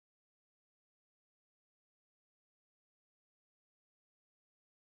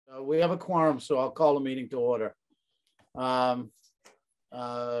We have a quorum, so I'll call the meeting to order. Call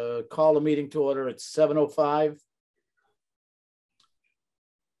the meeting to order at 7:05.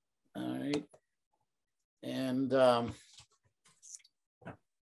 All right. And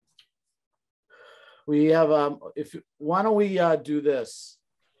we have, why don't we do this?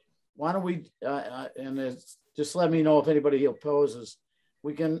 Why don't we, just let me know if anybody opposes.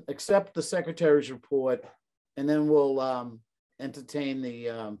 We can accept the secretary's report, and then we'll entertain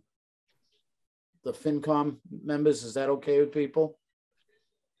the FinCom members. Is that okay with people?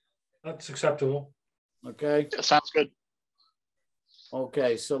 That's acceptable. Okay. Yeah, sounds good.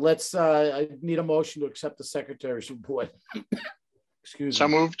 Okay, so let's, I need a motion to accept the secretary's report. Excuse me. So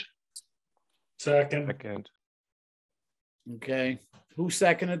moved. Second. Okay, who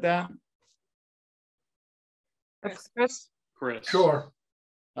seconded that? Chris. Sure.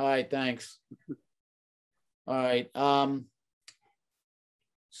 All right, thanks. All right,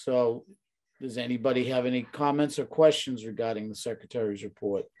 so does anybody have any comments or questions regarding the secretary's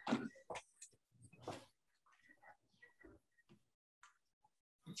report?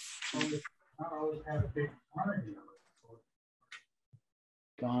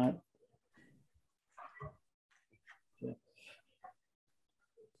 God.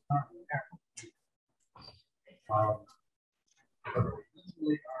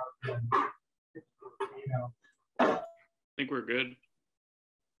 I think we're good.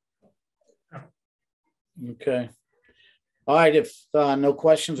 Okay. All right, if no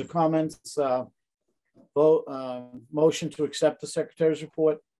questions or comments, vote, motion to accept the secretary's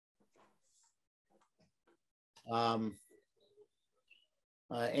report.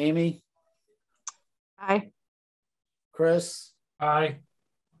 Amy? Aye. Chris? Aye.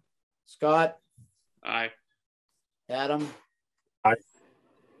 Scott? Aye. Adam? Aye.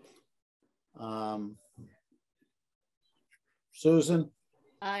 Susan?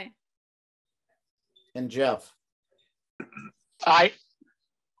 Aye. And Jeff? Aye.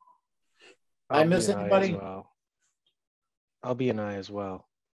 I miss anybody? I'll be an aye as well.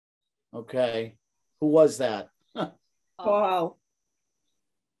 Okay. Who was that? Paul.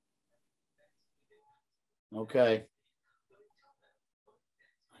 Okay.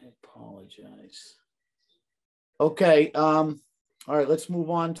 I apologize. Okay. All right, let's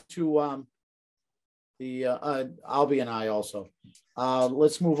move on to I'll be an aye also.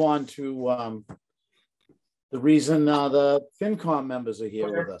 Let's move on to the reason the FinCom members are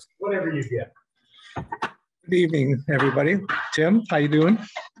here with us. Whatever you get. Good evening, everybody. Tim, how you doing?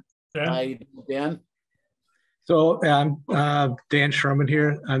 Hi, Dan. So I'm Dan Sherman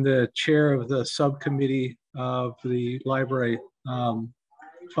here. I'm the chair of the subcommittee of the library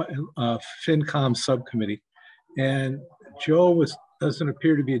FinCom subcommittee. And Joe doesn't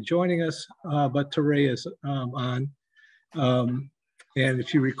appear to be joining us, but Teray is on. And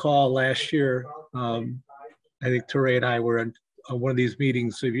if you recall last year, I think Teray and I were in one of these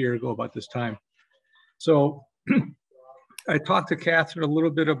meetings a year ago about this time. So I talked to Catherine a little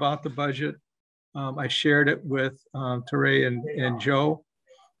bit about the budget. I shared it with Teray and Joe,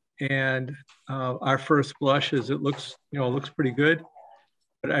 and our first blush is it looks pretty good.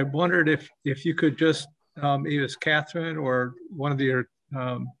 But I wondered if you could just either as Catherine or one of your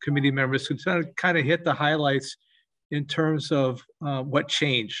committee members could kind of hit the highlights in terms of what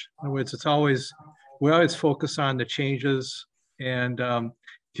changed. In other words, we always focus on the changes, and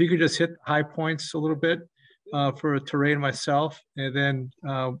if you could just hit high points a little bit for Teray and myself, and then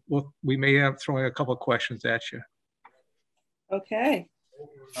we may end up throwing a couple of questions at you. Okay.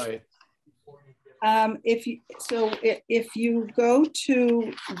 All right. If you go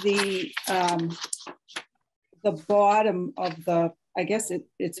to the bottom of the, I guess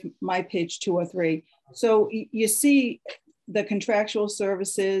it's my page 2 or 3. So you see the contractual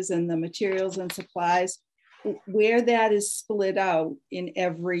services and the materials and supplies, where that is split out in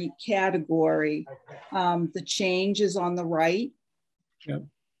every category. The change is on the right. Yep.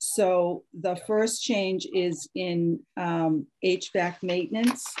 So the first change is in HVAC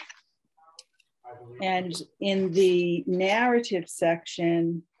maintenance. And in the narrative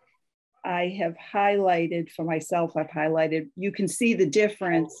section, I have highlighted for myself, you can see the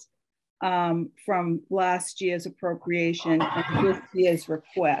difference from last year's appropriation and this year's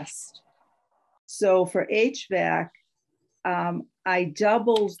request. So for HVAC, I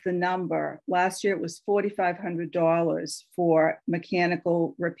doubled the number. Last year it was $4,500 for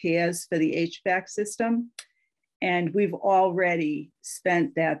mechanical repairs for the HVAC system. And we've already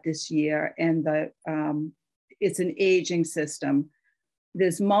spent that this year, and it's an aging system.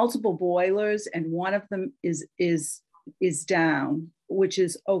 There's multiple boilers, and one of them is down, which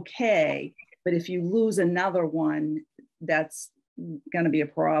is okay. But if you lose another one, that's going to be a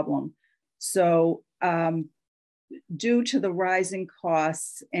problem. So due to the rising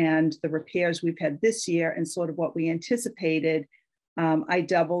costs and the repairs we've had this year and sort of what we anticipated, I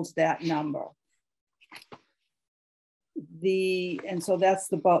doubled that number. And so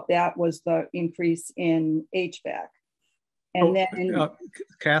that was the increase in HVAC. And then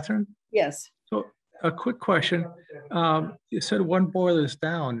Catherine? Yes. So a quick question. You said one boiler is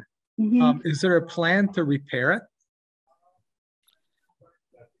down. Mm-hmm. Is there a plan to repair it?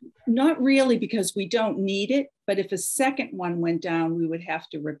 Not really, because we don't need it, but if a second one went down, we would have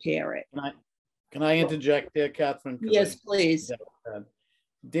to repair it. Can I interject there, Catherine? Yes, please.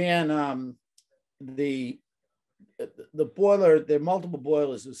 Dan, the boiler, there are multiple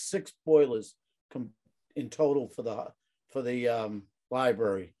boilers. There's 6 boilers in total for the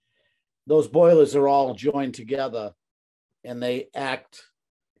library. Those boilers are all joined together, and they act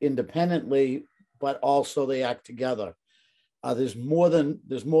independently, but also they act together. There's more than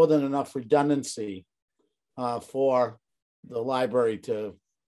enough redundancy for the library to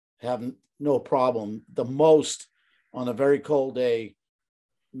have no problem. The most, on a very cold day,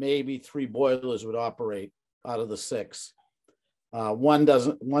 maybe 3 boilers would operate out of the 6.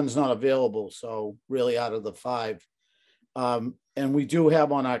 One's not available, so really out of the 5. And we do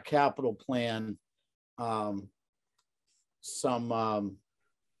have on our capital plan some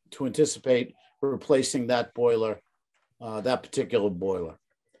to anticipate replacing that boiler, that particular boiler.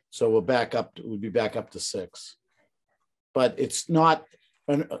 So we'd be back up to 6. But it's not,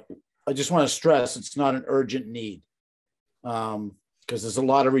 I just want to stress, it's not an urgent need, because there's a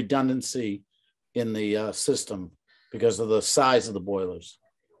lot of redundancy in the system because of the size of the boilers.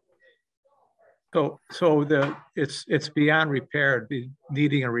 So it's beyond repair,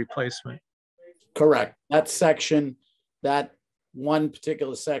 needing a replacement. Correct. That section, that one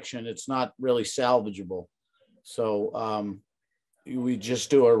particular section, it's not really salvageable. So we just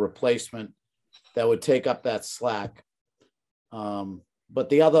do a replacement that would take up that slack. But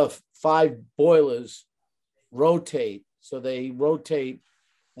the other 5 boilers rotate. So they rotate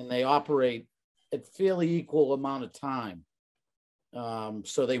and they operate at fairly equal amount of time.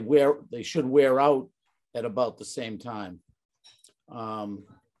 So they should wear out at about the same time.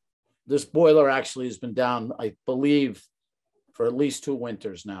 This boiler actually has been down, I believe, for at least 2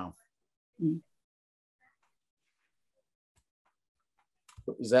 winters now.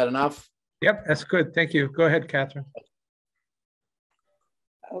 Is that enough? Yep, that's good. Thank you. Go ahead, Catherine.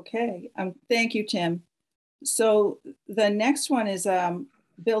 Okay, thank you, Tim. So the next one is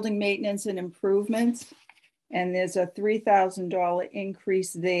building maintenance and improvements. And there's a $3,000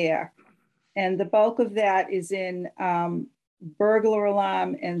 increase there. And the bulk of that is in burglar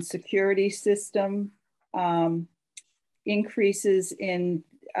alarm and security system, increases in,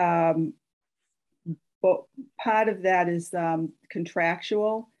 but part of that is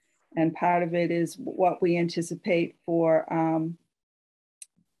contractual, and part of it is what we anticipate for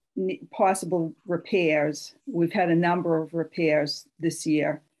possible repairs. We've had a number of repairs this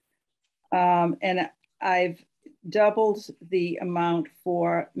year. And I've doubled the amount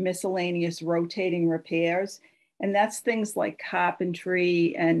for miscellaneous rotating repairs. And that's things like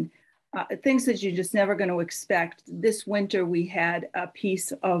carpentry and things that you're just never going to expect. This winter, we had a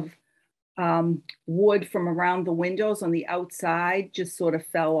piece of wood from around the windows on the outside just sort of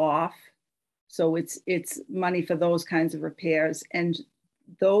fell off. So it's money for those kinds of repairs. And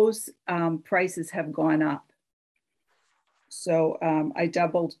those prices have gone up. So I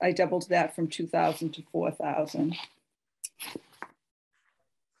doubled that from 2,000 to 4,000.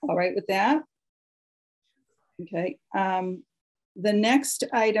 All right with that? Okay. The next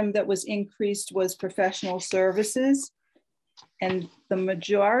item that was increased was professional services. And the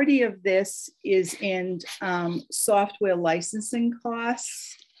majority of this is in software licensing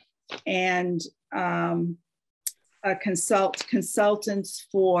costs and consultants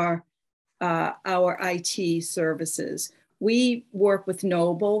for our IT services. We work with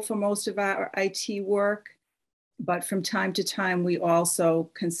Noble for most of our IT work, but from time to time, we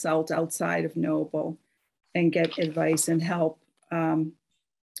also consult outside of Noble and get advice and help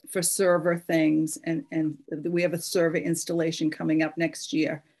for server things. And we have a server installation coming up next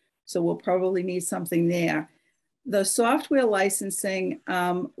year. So we'll probably need something there. The software licensing,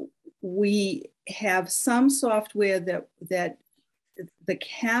 we have some software that the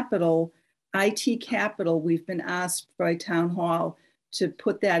capital, IT capital, we've been asked by Town Hall to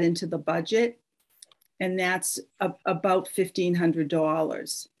put that into the budget, and that's about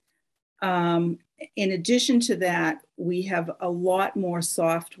 $1,500. In addition to that, we have a lot more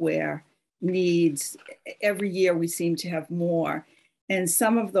software needs. Every year we seem to have more, and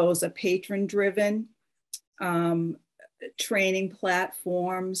some of those are patron driven. training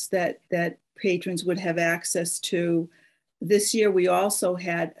platforms that patrons would have access to. This year, we also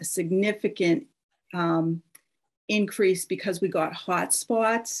had a significant increase because we got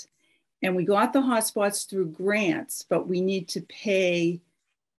hotspots, and we got the hotspots through grants, but we need to pay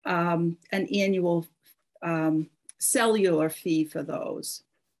an annual cellular fee for those.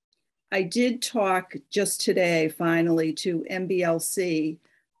 I did talk just today, finally, to MBLC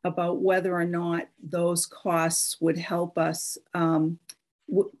about whether or not those costs would help us.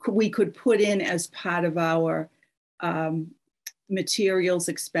 We could put in as part of our materials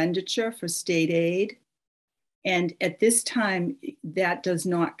expenditure for state aid. And at this time, that does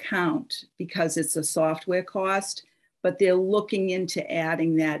not count because it's a software cost, but they're looking into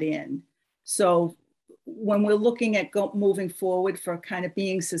adding that in. So when we're looking at moving forward for kind of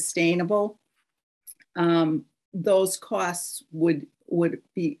being sustainable, those costs would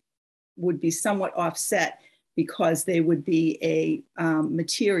be somewhat offset because they would be a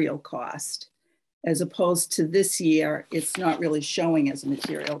material cost, as opposed to this year, it's not really showing as a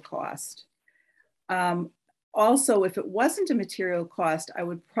material cost. Also, if it wasn't a material cost, I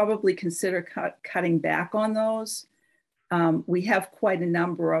would probably consider cutting back on those. We have quite a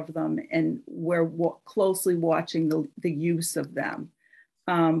number of them, and we're closely watching the use of them.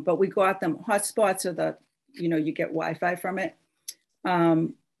 But we got them. Hotspots are you get Wi-Fi from it.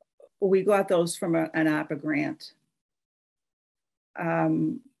 We got those from an ARPA grant.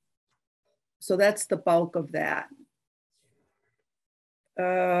 So that's the bulk of that.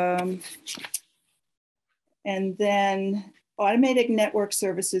 And then automated network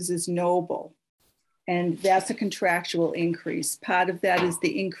services is Noble. And that's a contractual increase. Part of that is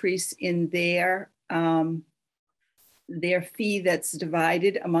the increase in their fee that's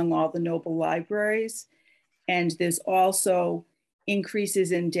divided among all the Noble libraries. And there's also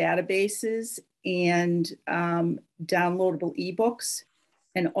increases in databases and downloadable ebooks.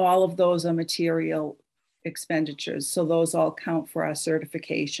 And all of those are material expenditures. So those all count for our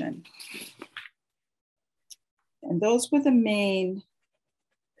certification. And those were the main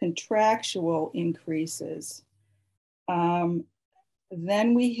contractual increases.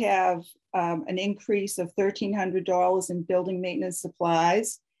 Then we have an increase of $1,300 in building maintenance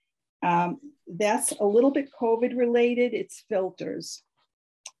supplies. That's a little bit COVID related. It's filters.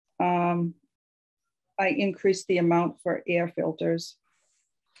 I increased the amount for air filters.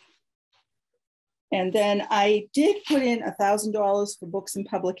 And then I did put in $1,000 for books and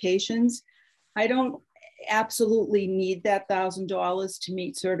publications. I don't absolutely need that $1,000 to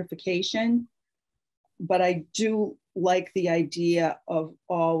meet certification, but I do like the idea of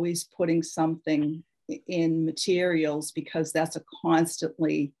always putting something in materials because that's a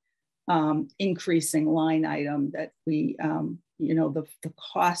constantly increasing line item that we, the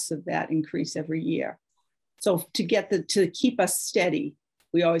costs of that increase every year. So to keep us steady,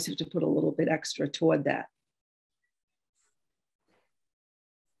 we always have to put a little bit extra toward that.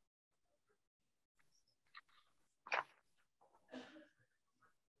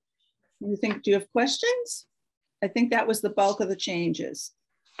 Do you have questions? I think that was the bulk of the changes.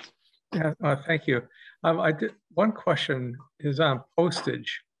 Yeah, thank you. One question is on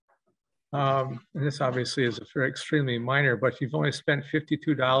postage. And this obviously is extremely minor, but you've only spent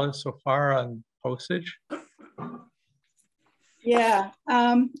 $52 so far on postage. Yeah,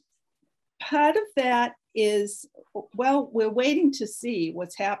 part of that is, well, we're waiting to see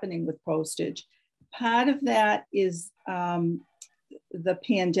what's happening with postage. Part of that is the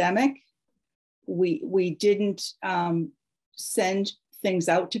pandemic. We didn't send things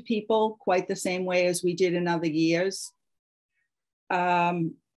out to people quite the same way as we did in other years.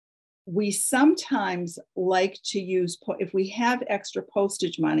 We sometimes like to use, if we have extra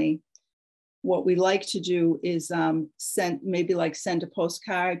postage money, what we like to do is send a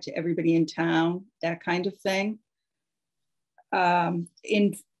postcard to everybody in town, that kind of thing. In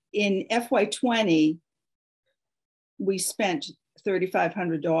FY20, we spent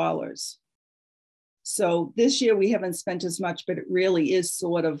 $3,500. So this year we haven't spent as much, but it really is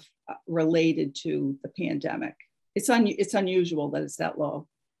sort of related to the pandemic. It's unusual that it's that low.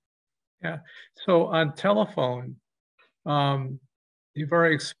 Yeah. So on telephone, you've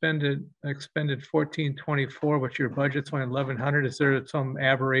already expended $1,424, but your budget's only $1,100. Is there some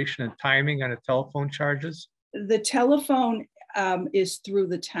aberration in timing on the telephone charges? The telephone is through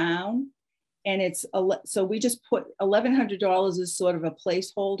the town, and so we just put $1,100 as sort of a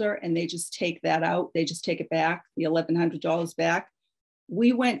placeholder, and they just take that out. They just take it back, the $1,100 back.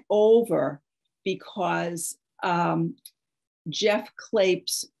 We went over because Jeff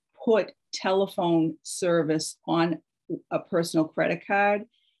Clapes put telephone service on a personal credit card,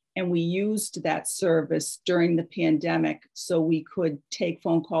 And we used that service during the pandemic so we could take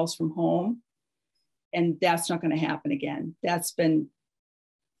phone calls from home. And that's not going to happen again.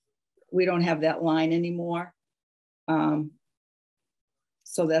 We don't have that line anymore.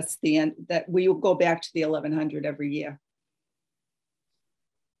 So that's the end, that we will go back to the 1,100 every year.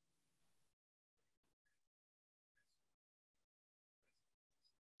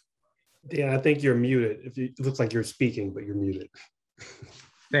 Dan, I think you're muted. It looks like you're speaking, but you're muted.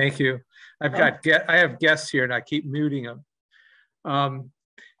 Thank you. I have guests here and I keep muting them.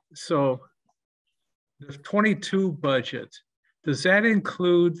 So the 22 budget, does that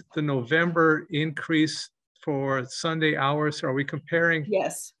include the November increase for Sunday hours? Are we comparing?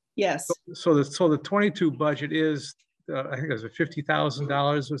 Yes, yes. So the 22 budget is, I think it was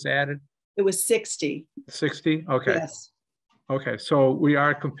 $50,000 was added? It was 60. 60? Okay. Yes. Okay, so we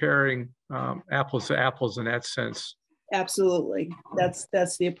are comparing apples to apples in that sense. Absolutely.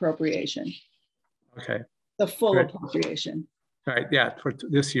 That's the appropriation. Okay. The full Good. appropriation. All right, yeah, for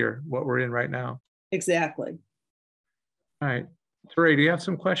this year, what we're in right now. Exactly. All right, Teray, do you have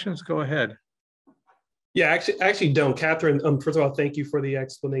some questions? Go ahead. Yeah, actually don't. Catherine, first of all, thank you for the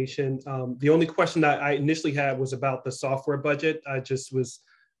explanation. The only question that I initially had was about the software budget. I just was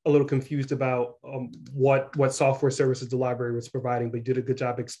a little confused about what software services the library was providing, but you did a good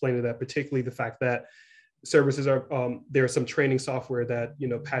job explaining that, particularly the fact that services are, there's some training software that,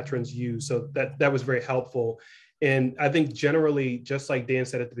 patrons use. So that was very helpful. And I think generally, just like Dan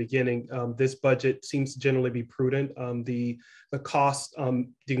said at the beginning, this budget seems to generally be prudent. The cost, the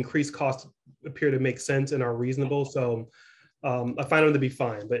increased costs appear to make sense and are reasonable. So I find them to be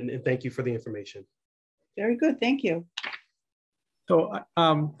fine, and thank you for the information. Very good, thank you. So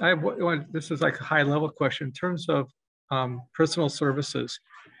this is like a high level question in terms of personal services.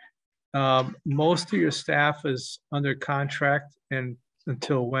 Most of your staff is under contract and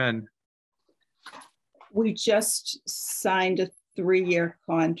until when? We just signed a 3-year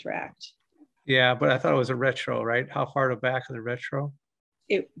contract. Yeah, but I thought it was a retro, right? How far back of the retro?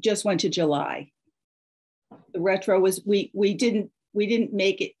 It just went to July. The retro was, we didn't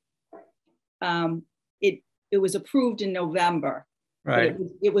make it. It was approved in November. Right.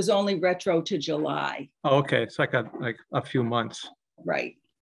 It was only retro to July. Oh, okay. It's like a few months. Right.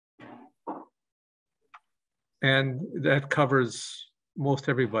 And that covers most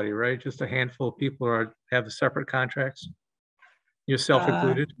everybody, right? Just a handful of people have separate contracts. Yourself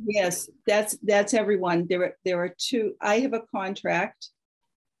included? Yes, that's everyone. There are two. I have a contract.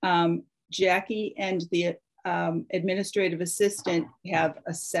 Jackie and the administrative assistant have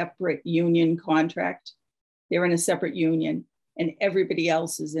a separate union contract. They're in a separate union, and everybody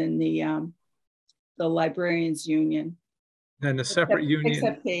else is in the librarians union. And the separate union,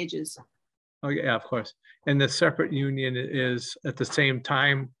 except Pages. Oh yeah, of course. And the separate union is at the same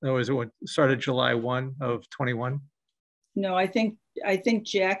time. Or was it started July 1 of 21? No, I think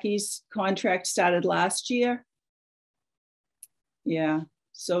Jackie's contract started last year. Yeah,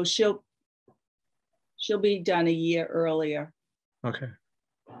 so she'll be done a year earlier. Okay.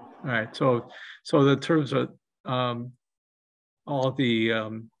 All right. So the terms of all the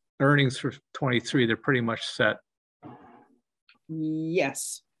earnings for 23, they're pretty much set.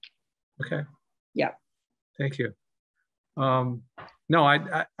 Yes. Okay. Yeah. Thank you. No,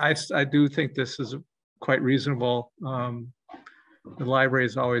 I do think this is quite reasonable. The library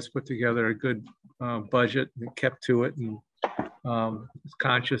has always put together a good budget and kept to it, and is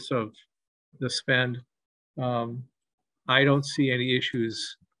conscious of the spend. I don't see any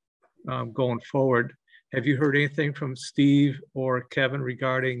issues going forward. Have you heard anything from Steve or Kevin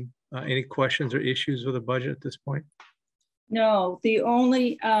regarding any questions or issues with the budget at this point? No, the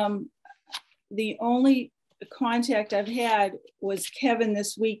only contact I've had was Kevin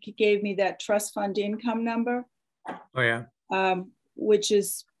this week. He gave me that trust fund income number. Oh yeah. Which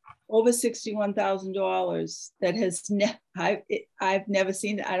is over $61,000. That has I've never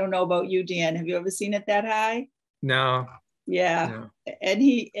seen it. I don't know about you, Dan. Have you ever seen it that high? No. Yeah. No.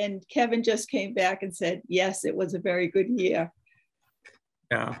 And Kevin just came back and said, yes, it was a very good year.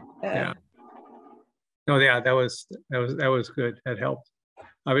 Yeah. Yeah. No, yeah, that was good. That helped.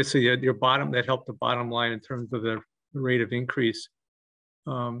 Obviously, your bottom, that helped the bottom line in terms of the rate of increase.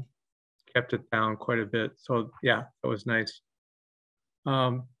 Kept it down quite a bit. So yeah, that was nice.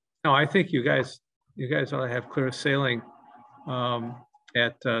 No, I think you guys ought to have clear sailing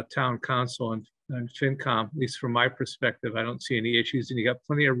at town council and FinCom. At least from my perspective, I don't see any issues, and you got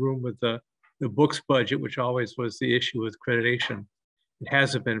plenty of room with the books budget, which always was the issue with accreditation. It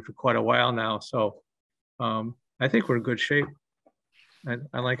hasn't been for quite a while now, so I think we're in good shape.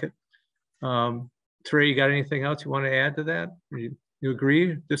 I like it. Teray, you got anything else you want to add to that? You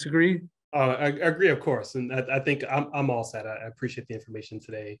agree, disagree? I agree, of course. And I think I'm all set. I appreciate the information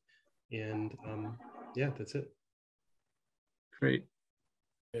today. And yeah, that's it. Great.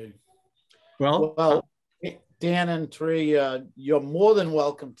 Okay. Well, Dan and Tree, you're more than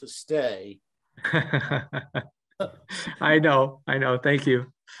welcome to stay. I know. Thank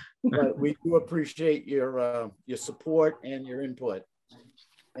you. But we do appreciate your support and your input.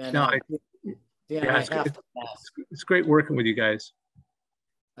 And No, Dan, yeah, I have to ask. It's great working with you guys.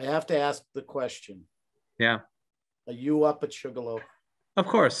 I have to ask the question. Yeah. Are you up at Sugarloaf? Of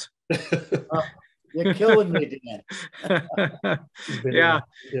course. You're killing me, Dan.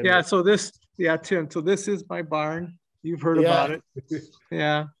 Yeah. So Tim. So this is my barn. You've heard about it.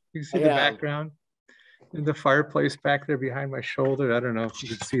 Yeah. You can see the background. And the fireplace back there behind my shoulder. I don't know if you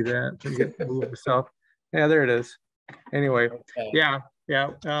can see that. Let me get move yourself. Yeah, there it is. Anyway, yeah.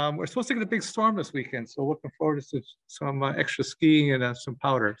 We're supposed to get a big storm this weekend, so looking forward to some extra skiing and some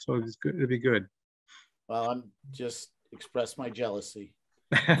powder. So it's good. It'll be good. Well, I'm just express my jealousy.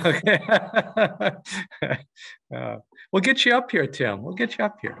 Okay. We'll get you up here, Tim. We'll get you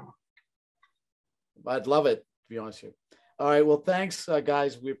up here. I'd love it, to be honest with you. All right. Well, thanks,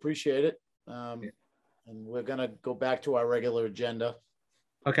 guys. We appreciate it. And we're going to go back to our regular agenda.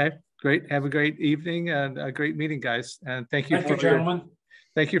 Okay, great. Have a great evening and a great meeting, guys. And thank you, gentlemen.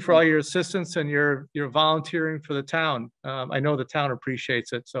 Thank you for all your assistance and your volunteering for the town. I know the town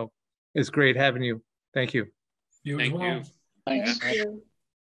appreciates it, so it's great having you. Thank you. Thank you. Thanks. Thank you.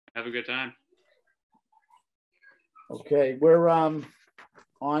 Have a good time. Okay, we're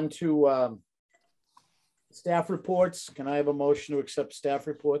on to staff reports. Can I have a motion to accept staff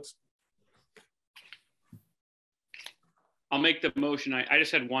reports? I'll make the motion. I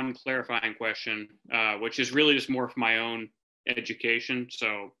just had one clarifying question, which is really just more for my own education.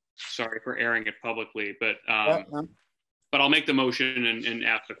 So sorry for airing it publicly, but I'll make the motion and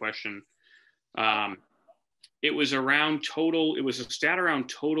ask the question. It was around total. It was a stat around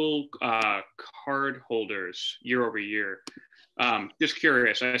total card holders year over year. Just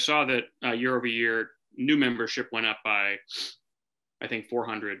curious. I saw that year over year new membership went up by, I think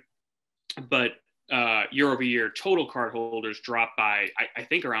 400, but year over year total card holders dropped by I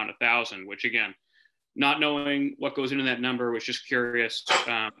think around 1,000, which again, not knowing what goes into that number, was just curious.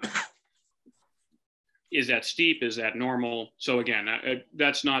 Is that steep? Is that normal? So again,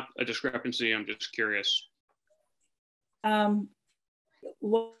 that's not a discrepancy. I'm just curious.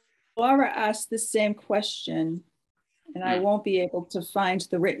 Laura asked the same question, and I won't be able to find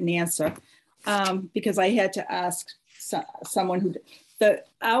the written answer because I had to ask someone who.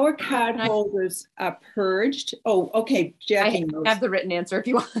 Our card holders are purged. Oh, okay, Jackie. I have the written answer if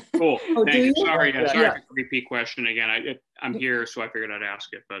you want. Cool. Oh, thank you. you? Sorry for the repeat question again. I'm here, so I figured I'd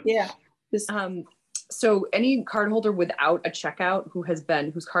ask it. But yeah. So any cardholder without a checkout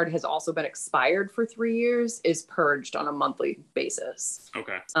whose card has also been expired for 3 years is purged on a monthly basis.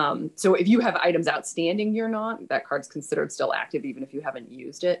 Okay. So if you have items outstanding, that card's considered still active even if you haven't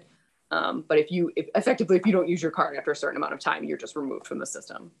used it. But if you don't use your card after a certain amount of time, you're just removed from the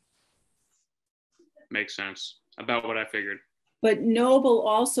system. Makes sense. About what I figured. But Noble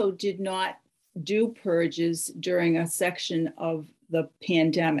also did not do purges during a section of the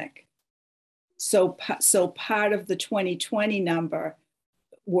pandemic. So part of the 2020 number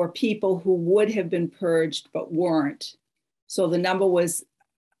were people who would have been purged but weren't. So the number was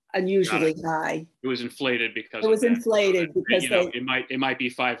unusually high. It was inflated because it was inflated because it might be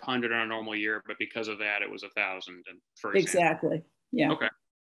 500 on a normal year, but because of that, it was 1,000. And exactly, yeah. Okay.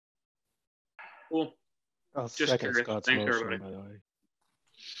 Cool. Just curious. Thanks, everybody. By the way.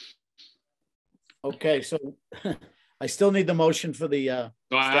 Okay, so I still need the motion for the.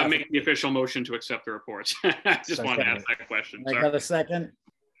 So I make the official motion to accept the reports. I just wanted to ask that question. I got a second.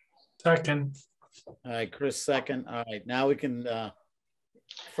 Second. All right, Chris, second. All right, now we can.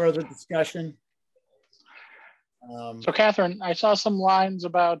 Further discussion. So Catherine, I saw some lines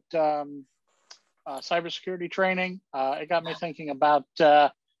about cybersecurity training. It got me thinking about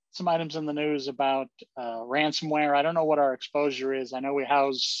some items in the news about ransomware. I don't know what our exposure is. I know we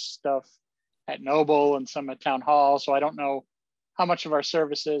house stuff at Noble and some at Town Hall, so I don't know how much of our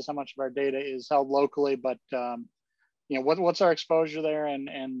services, how much of our data is held locally, but what's our exposure there, and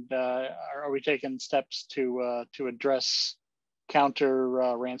are we taking steps to address counter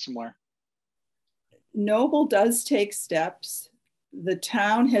ransomware? Noble does take steps. The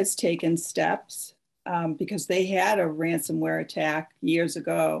town has taken steps because they had a ransomware attack years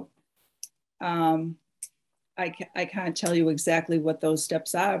ago. I can't tell you exactly what those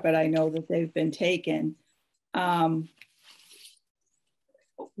steps are, but I know that they've been taken.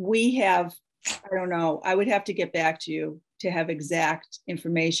 We have, I don't know, I would have to get back to you to have exact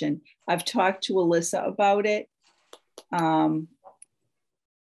information. I've talked to Alyssa about it. Part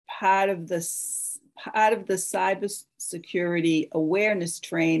of the cybersecurity awareness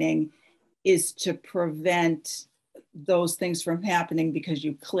training is to prevent those things from happening because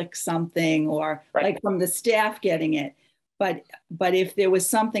you click something, or Right. like from the staff getting it. But if there was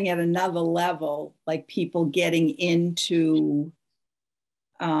something at another level, like people getting into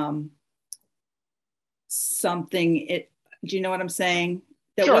something, do you know what I'm saying?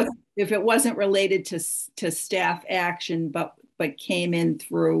 That Sure. If it wasn't related to staff action, but came in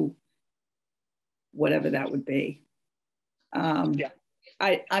through whatever that would be. Yeah.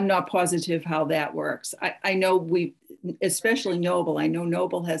 I'm not positive how that works. I know especially Noble, I know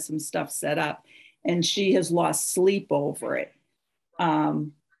Noble has some stuff set up and she has lost sleep over it.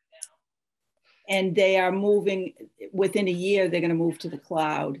 And they are moving, within a year, they're going to move to the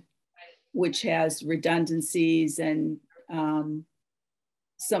cloud, which has redundancies and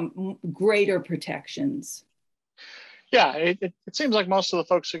some greater protections. Yeah, it seems like most of the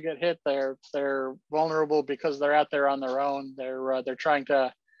folks who get hit, they're vulnerable because they're out there on their own. They're trying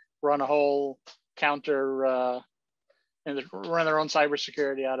to run a whole counter and run their own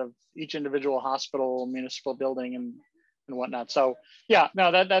cybersecurity out of each individual hospital, municipal building, and whatnot. So yeah,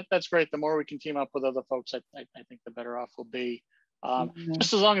 no, that's great. The more we can team up with other folks, I think the better off we'll be.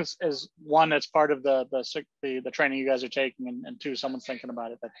 Just as long as one, that's part of the training you guys are taking, and two, someone's thinking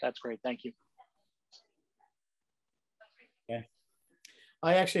about it. That's great. Thank you. Okay.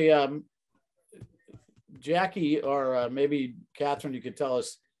 I actually, Jackie, or maybe Catherine, you could tell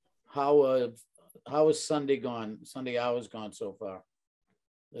us how has Sunday hours gone so far?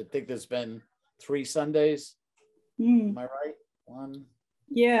 I think there's been 3 Sundays. Am I right? 1.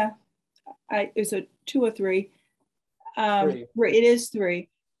 Yeah, is it 2 or 3? 3. It is 3.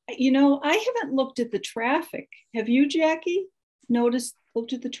 You know, I haven't looked at the traffic. Have you, Jackie?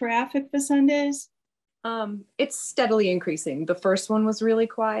 Looked at the traffic for Sundays? It's steadily increasing. The first one was really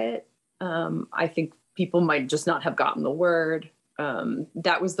quiet. I think people might just not have gotten the word.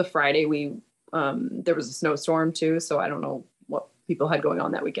 That was the Friday there was a snowstorm too, so I don't know what people had going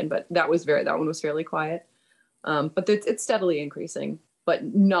on that weekend, but that one was fairly quiet. But it's steadily increasing, but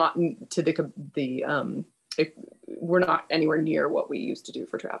not to we're not anywhere near what we used to do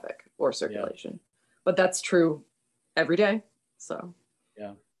for traffic or circulation. Yeah. But that's true every day. So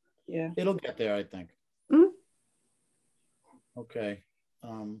yeah, it'll get there, I think. Mm-hmm. Okay.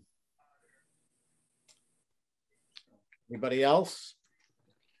 Anybody else?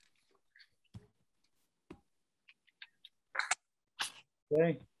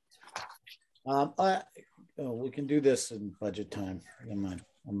 Okay. We can do this in budget time. Never mind.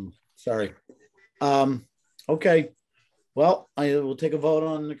 I'm sorry. Okay. Well, I will take a vote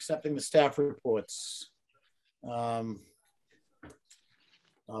on accepting the staff reports. Paul?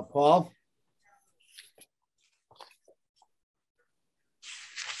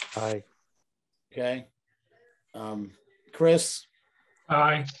 Aye. Okay. Chris?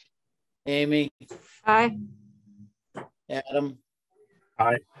 Aye. Amy? Aye. Adam?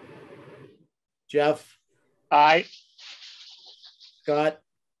 Aye. Jeff? Aye. Scott?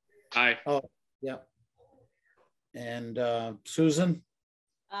 Aye. Oh, yeah. And Susan?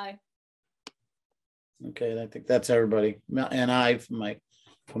 Aye. Okay, I think that's everybody. And I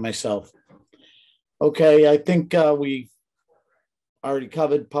for myself. Okay, I think we already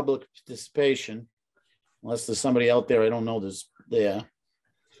covered public participation, unless there's somebody out there I don't know this there.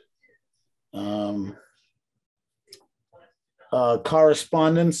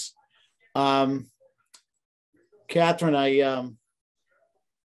 Correspondence. Catherine, I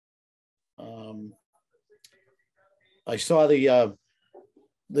saw the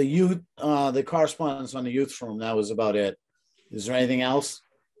youth, the correspondence on the youth room. That was about it. Is there anything else?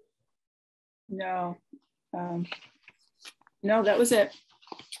 No. No, that was it.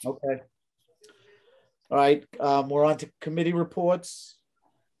 Okay. All right. We're on to committee reports.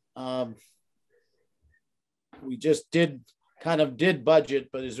 We just did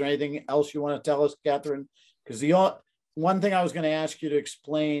budget, but is there anything else you want to tell us, Catherine? Because the one thing I was going to ask you to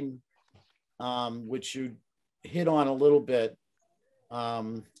explain, which you hit on a little bit,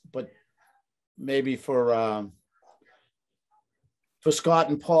 but maybe for Scott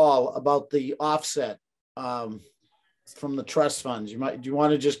and Paul, about the offset from the trust funds. Do you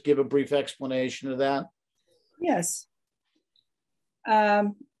want to just give a brief explanation of that? Yes.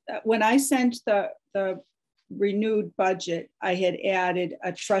 When I sent the renewed budget, I had added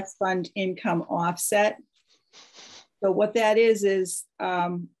a trust fund income offset. So what that is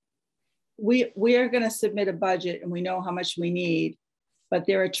we are going to submit a budget and we know how much we need, but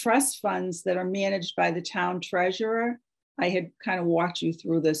there are trust funds that are managed by the town treasurer. I had kind of walked you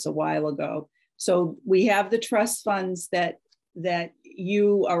through this a while ago. So we have the trust funds that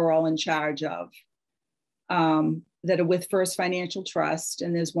you are all in charge of, that are with First Financial Trust,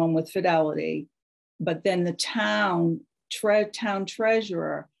 and there's one with Fidelity. But then the town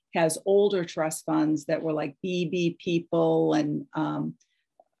treasurer has older trust funds that were like BB People and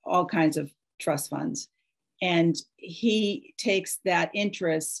all kinds of trust funds. And he takes that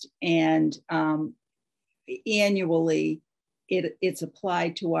interest, and annually it's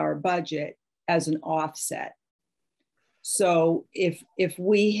applied to our budget as an offset. So if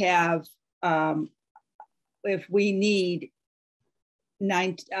we have, if we need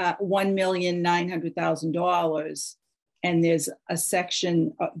 $1,900,000, and there's a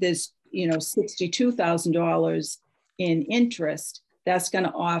section, there's $62,000 in interest, that's going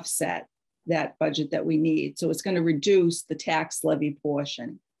to offset that budget that we need. So it's going to reduce the tax levy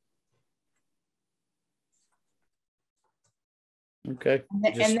portion. Okay.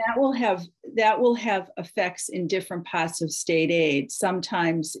 And that will have effects in different parts of state aid.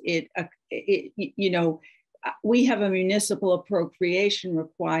 Sometimes we have a municipal appropriation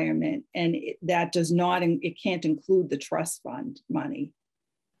requirement, and that does not, it can't include the trust fund money.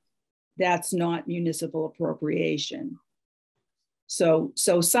 That's not municipal appropriation. So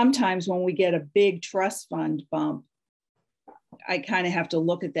sometimes when we get a big trust fund bump, I kind of have to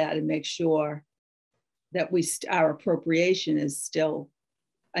look at that and make sure that our appropriation is still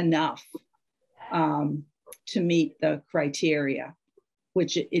enough to meet the criteria,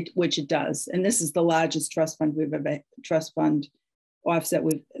 which it does. And this is the largest trust fund offset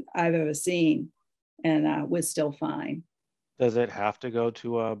I've ever seen, and we're still fine. Does it have to go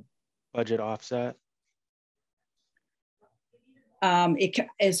to a budget offset?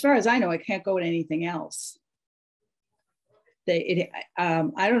 As far as I know, it can't go to anything else. I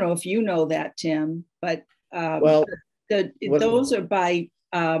don't know if you know that, Tim, but those are by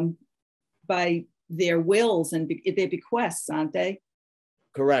their wills and their bequests, aren't they?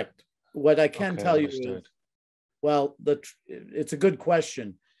 Correct. What I can tell you is, well, it's a good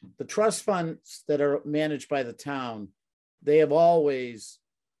question. The trust funds that are managed by the town, they have always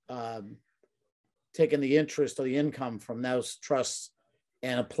taken the interest or the income from those trusts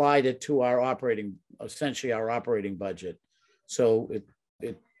and applied it to essentially our operating budget. So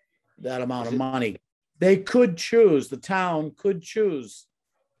that amount of money, the town could choose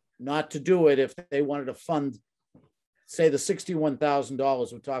not to do it if they wanted to fund, say, the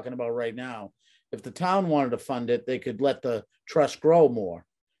 $61,000 we're talking about right now. If the town wanted to fund it, they could let the trust grow more.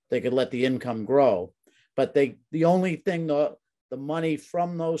 They could let the income grow. But the only thing, the money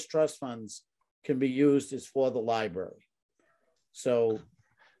from those trust funds can be used is for the library. So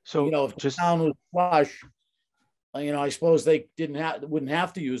if the town was flush, I suppose they wouldn't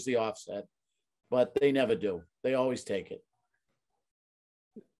have to use the offset, but they never do. They always take it.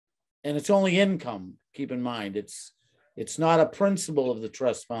 And it's only income, keep in mind. It's not a principle of the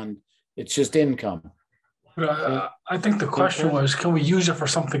trust fund. It's just income. But I think the question was, can we use it for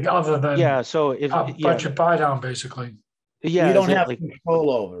something other than budget buy down, basically? Yeah, we don't have control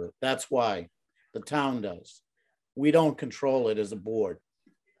over it. That's why the town does. We don't control it as a board.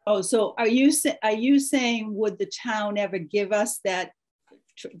 Oh, so are you saying, would the town ever give us that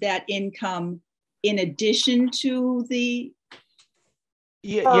income in addition to the?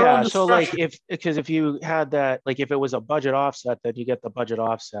 Yeah. So if you had that, like if it was a budget offset, then you get the budget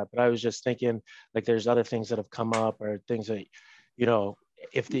offset. But I was just thinking, like, there's other things that have come up, or things that,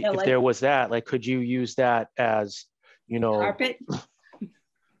 if there was that, like, could you use that as, carpet?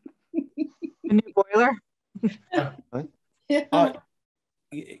 A new boiler?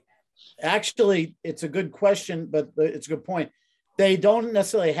 Actually, it's a good question, but it's a good point. They don't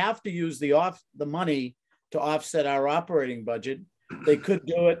necessarily have to use the money to offset our operating budget. They could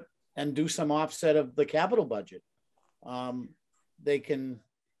do it and do some offset of the capital budget. The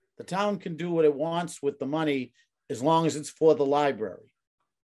town can do what it wants with the money as long as it's for the library.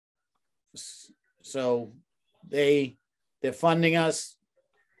 So they're funding us.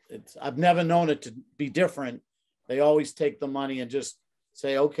 I've never known it to be different. They always take the money and just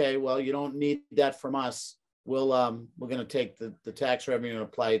say, okay, well, you don't need that from us. We're going to take the tax revenue and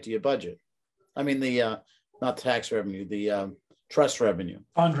apply it to your budget. I mean, not tax revenue, the trust revenue.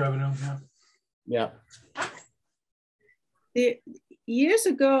 Fund revenue, yeah. Yeah. Years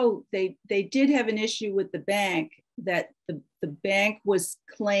ago, they did have an issue with the bank, that the bank was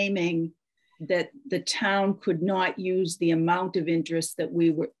claiming that the town could not use the amount of interest that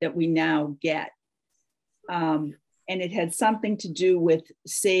we now get. And it had something to do with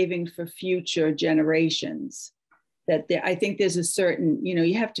saving for future generations. I think there's a certain,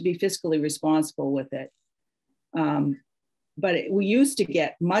 you have to be fiscally responsible with it. we used to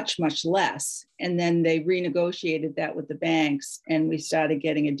get much, much less. And then they renegotiated that with the banks and we started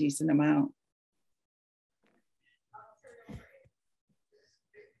getting a decent amount.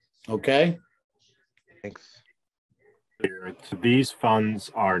 Okay. Thanks. So these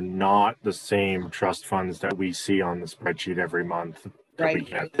funds are not the same trust funds that we see on the spreadsheet every month.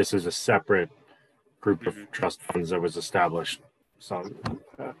 Right. This is a separate group of trust funds that was established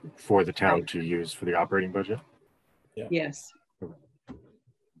for the town to use for the operating budget. Yeah. Yes.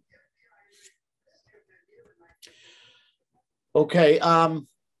 Okay.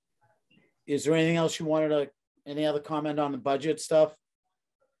 Is there anything else you wanted to, any other comment on the budget stuff?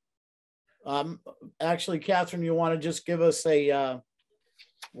 Actually, Catherine, you want to just give us a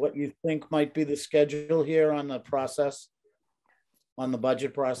what you think might be the schedule here on the process, on the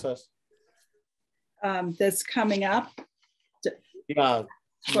budget process? That's coming up. Yeah.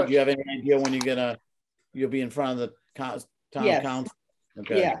 Do you have any idea when you'll be in front of the town council?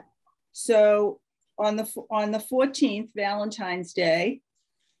 Okay. Yeah. So on the 14th, Valentine's Day,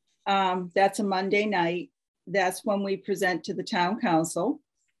 that's a Monday night. That's when we present to the town council.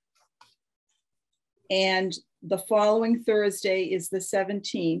 And the following Thursday is the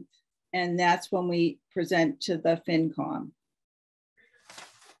 17th, and that's when we present to the FinCom.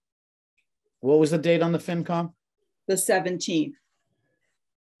 What was the date on the FinCom? The 17th.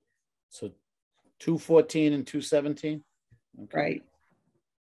 So 2/14 and 2/17? Okay. Right.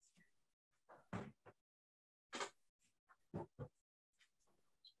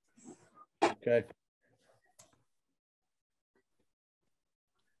 Okay.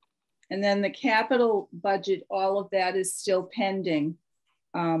 And then the capital budget, all of that is still pending.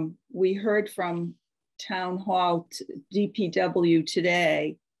 We heard from Town Hall, DPW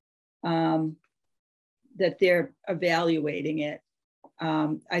today, that they're evaluating it.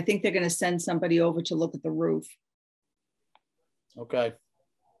 I think they're going to send somebody over to look at the roof. Okay.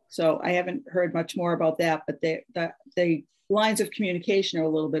 So I haven't heard much more about that, but the lines of communication are a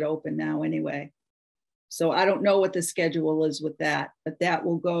little bit open now anyway. So I don't know what the schedule is with that, but that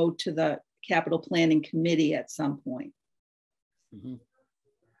will go to the capital planning committee at some point. Mm-hmm.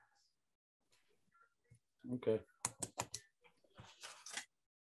 Okay.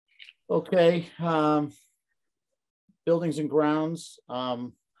 Okay. Buildings and grounds.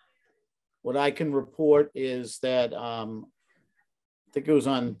 What I can report is that I think it was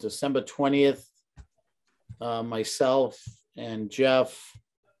on December 20th, myself and Jeff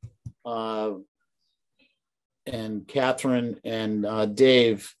and Catherine and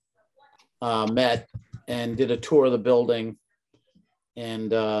Dave met and did a tour of the building,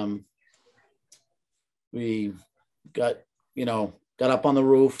 and we got up on the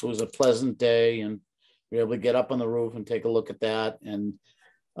roof. It was a pleasant day, and we were able to get up on the roof and take a look at that, and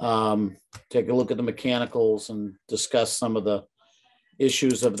take a look at the mechanicals and discuss some of the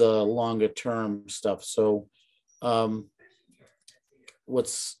issues of the longer term stuff. So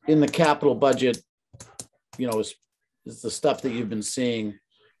what's in the capital budget, is the stuff that you've been seeing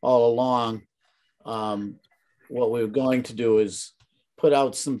all along. What we're going to do is put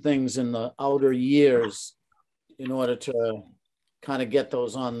out some things in the outer years in order to kind of get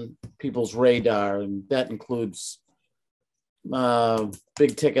those on people's radar. And that includes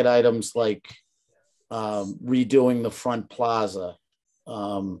big ticket items like redoing the front plaza.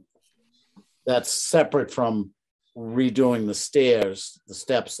 That's separate from redoing the stairs, the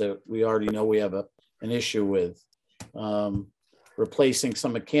steps that we already know we have an issue with. Replacing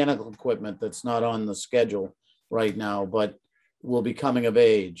some mechanical equipment that's not on the schedule right now, but will be coming of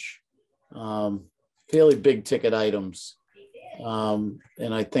age. Fairly big ticket items. And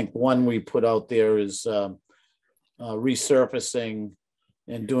I think one we put out there is resurfacing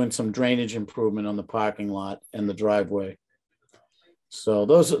and doing some drainage improvement on the parking lot and the driveway. So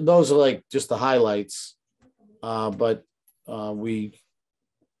those are like just the highlights. But we,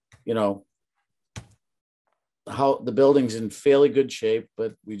 how the building's in fairly good shape,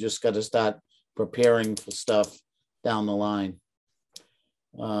 but we just got to start preparing for stuff down the line.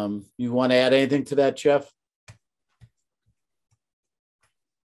 You want to add anything to that, Jeff?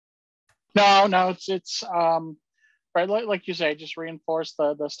 No, it's right. Like you say, just reinforce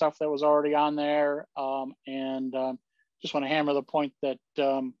the stuff that was already on there. And just want to hammer the point that,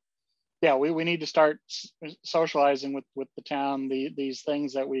 we need to start socializing with the town, these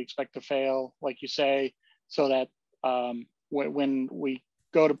things that we expect to fail, like you say, so that when we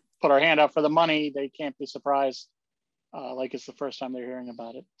go to put our hand out for the money, they can't be surprised like it's the first time they're hearing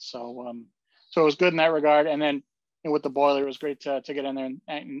about it. So it was good in that regard. And then with the boiler, it was great to get in there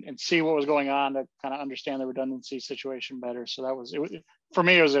and see what was going on, to kind of understand the redundancy situation better. So that was, for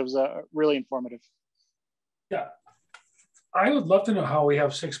me, it was really informative. Yeah. I would love to know how we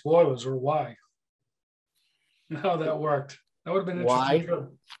have 6 boilers or why. And how that worked. That would have been interesting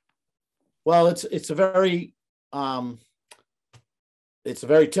too. Well, it's a very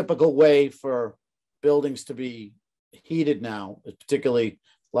typical way for buildings to be heated now, particularly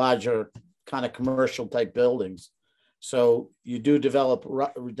larger kind of commercial type buildings. So you do develop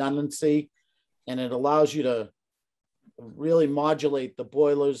redundancy, and it allows you to really modulate the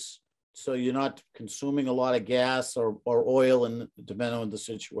boilers so you're not consuming a lot of gas or oil, and depending on the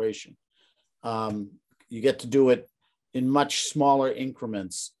situation. You get to do it in much smaller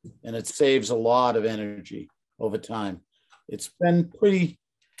increments, and it saves a lot of energy over time. It's been pretty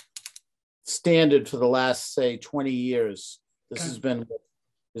standard for the last, say, 20 years. This has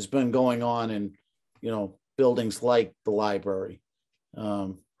been going on in, buildings like the library.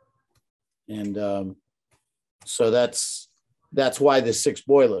 So that's why there's 6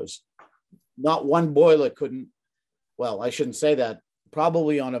 boilers. Not one boiler couldn't, well, I shouldn't say that.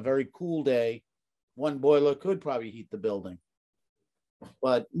 Probably on a very cool day, one boiler could probably heat the building.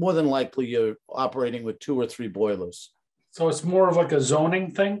 But more than likely, you're operating with 2 or 3 boilers. So it's more of like a zoning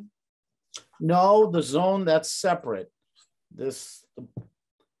thing? No, the zone, that's separate. The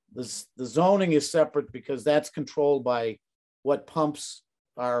zoning is separate because that's controlled by what pumps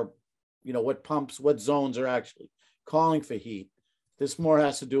are, what zones are actually calling for heat. This more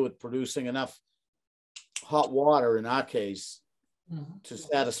has to do with producing enough hot water, in our case, to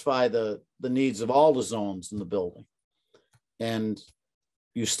satisfy the needs of all the zones in the building. And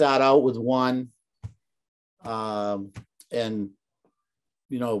you start out with one, and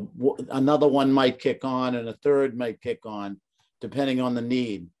another one might kick on, and a third might kick on, depending on the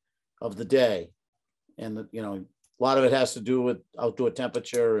need of the day. And a lot of it has to do with outdoor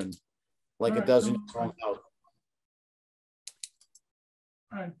temperature, and like it does in your own house.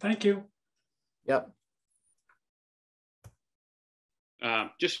 All right, thank you. Yep.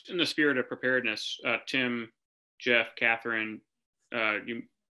 Just in the spirit of preparedness, Tim, Jeff, Catherine, you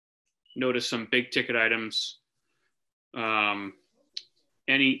noticed some big ticket items.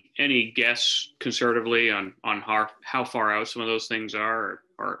 Any guess conservatively on how far out some of those things are,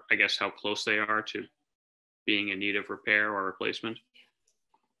 or I guess how close they are to being in need of repair or replacement?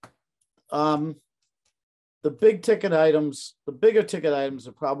 The bigger ticket items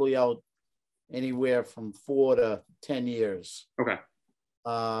are probably out anywhere from 4 to 10 years. Okay.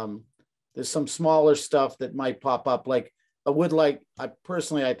 There's some smaller stuff that might pop up. Like I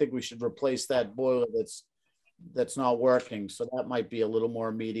think we should replace that boiler that's not working. So that might be a little more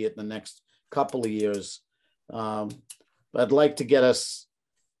immediate in the next couple of years. But I'd like to get us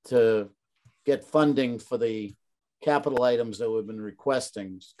to get funding for the capital items that we've been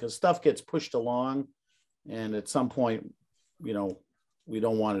requesting, because stuff gets pushed along, and at some point, we don't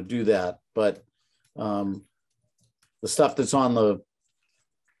want to do that. But the stuff that's on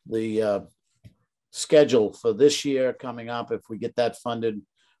the schedule for this year coming up, if we get that funded,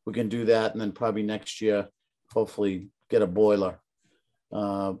 we can do that, and then probably next year, hopefully get a boiler.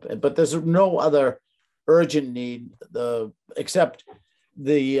 But there's no other urgent need except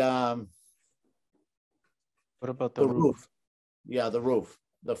the what about the roof? Yeah, the roof.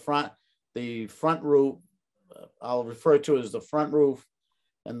 The front roof, I'll refer to as the front roof,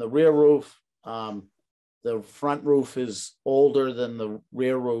 and the rear roof. The front roof is older than the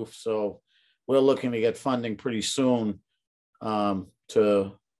rear roof, so we're looking to get funding pretty soon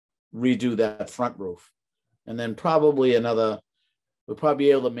to redo that front roof. And then we'll probably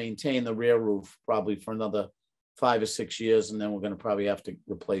be able to maintain the rear roof probably for another 5 or 6 years, and then we're going to probably have to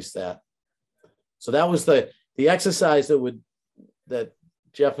replace that. So that was the exercise that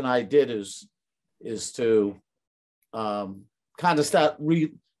Jeff and I did is to kind of start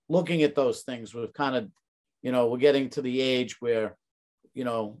looking at those things. We've kind of, we're getting to the age where, we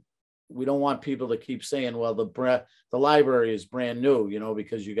don't want people to keep saying, well, the library is brand new,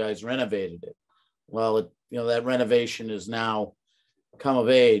 because you guys renovated it. Well, that renovation is now come of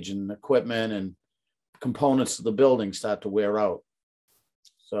age, and equipment and components of the building start to wear out.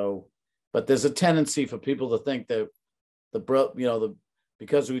 So, but there's a tendency for people to think that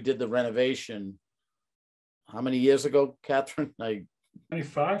because we did the renovation, how many years ago, Catherine?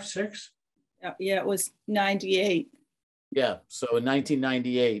 25, 6? Yeah, it was 98. Yeah, so in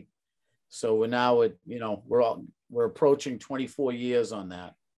 1998. So we're now at, we're approaching 24 years on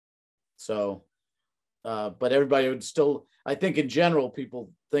that. So, but everybody would still, I think in general,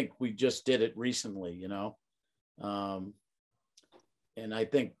 people think we just did it recently, and I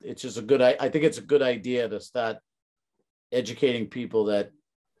think it's just I think it's a good idea to start educating people that,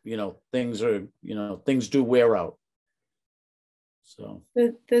 things do wear out. So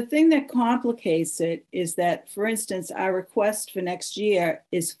the thing that complicates it is that, for instance, our request for next year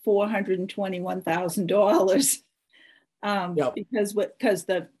is $421,000 because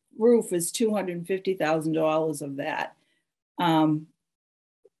the roof is $250,000 of that.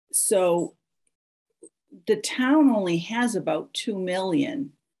 So the town only has about 2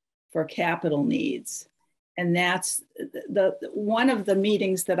 million for capital needs. And that's the one of the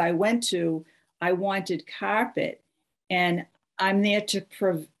meetings that I went to, I wanted carpet, and I'm there to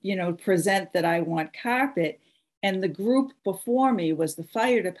present that I want carpet. And the group before me was the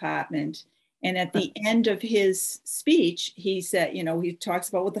fire department. And at the end of his speech, he said, he talks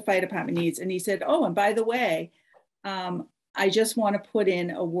about what the fire department needs. And he said, oh, and by the way, I just want to put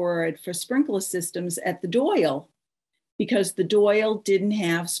in a word for sprinkler systems at the Doyle, because the Doyle didn't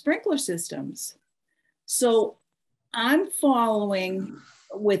have sprinkler systems. So I'm following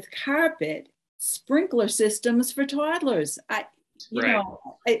with carpet sprinkler systems for toddlers. Tough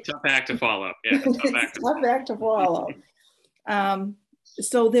act to follow. Yeah, tough act to follow.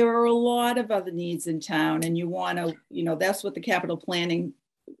 So there are a lot of other needs in town, and you want to, that's what the capital planning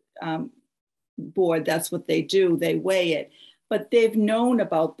board, that's what they do. They weigh it. But they've known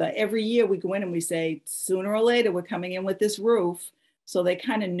about every year we go in and we say, sooner or later, we're coming in with this roof. So they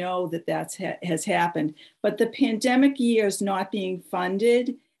kind of know that has happened. But the pandemic years not being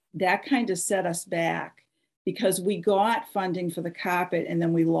funded, that kind of set us back, because we got funding for the carpet and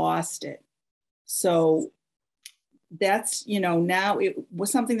then we lost it. So that's, now it was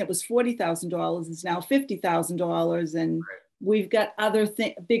something that was $40,000 is now $50,000. And we've got other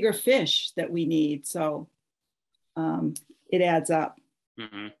bigger fish that we need. So it adds up.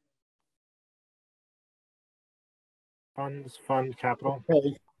 Mm-hmm. Fund capital.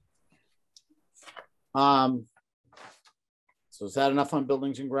 Okay. So is that enough on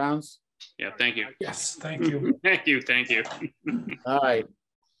buildings and grounds? Yeah, thank you. Yes, thank you. Thank you. All right.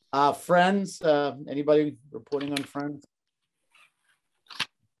 Friends, anybody reporting on Friends?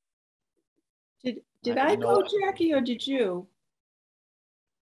 Did I go, Jackie, or did you?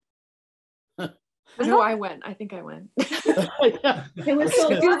 No, I went. I think I went. It was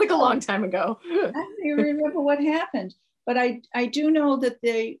it feels like a long time ago. I don't even remember what happened, but I do know that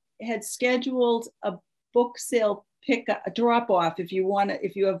they had scheduled a book sale a drop off if you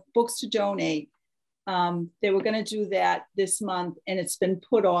have books to donate. They were going to do that this month, and it's been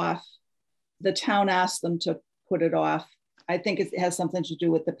put off. The town asked them to put it off. I think it has something to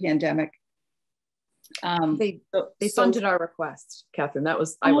do with the pandemic. They funded our request, Catherine. That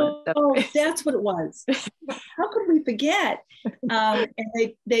was I went. That's what it was. How could we forget? And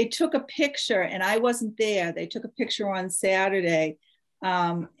they took a picture, and I wasn't there. They took a picture on Saturday,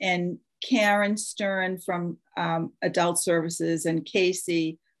 and Karen Stern from Adult Services and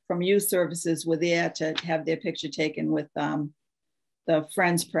Casey from Youth Services were there to have their picture taken with the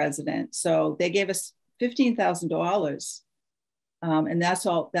Friends president. So they gave us $15,000. And that's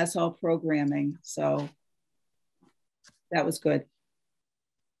all programming. So that was good.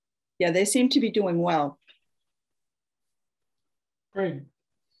 Yeah, they seem to be doing well. Great.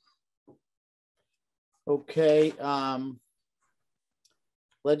 Okay.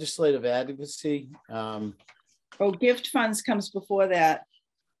 Legislative advocacy. Gift funds comes before that.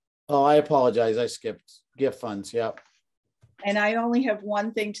 Oh, I apologize. I skipped gift funds. Yep. And I only have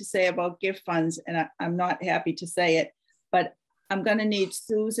one thing to say about gift funds, and I'm not happy to say it, but I'm going to need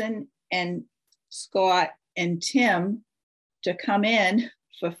Susan and Scott and Tim to come in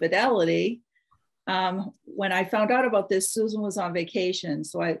for Fidelity. When I found out about this, Susan was on vacation,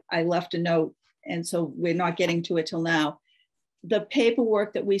 so I left a note, and so we're not getting to it till now. The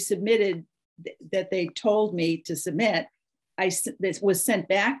paperwork that we submitted that they told me to submit, this was sent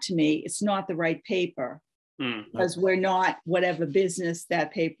back to me. It's not the right paper because we're not whatever business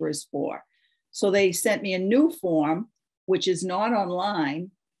that paper is for. So they sent me a new form, which is not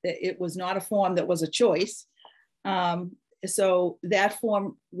online. It was not a form that was a choice. So that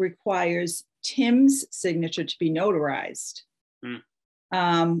form requires Tim's signature to be notarized.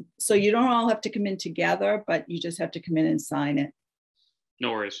 So you don't all have to come in together, but you just have to come in and sign it.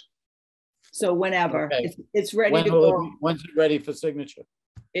 No worries. So whenever it's ready when to go. When's it ready for signature?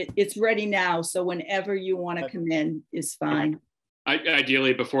 It's ready now. So whenever you want to come in is fine.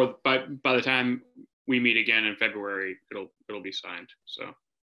 Ideally by the time we meet again in February, it'll be signed. So.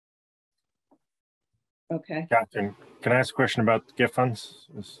 Okay. Catherine, can I ask a question about gift funds?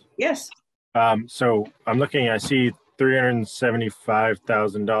 Yes. So I'm looking, I see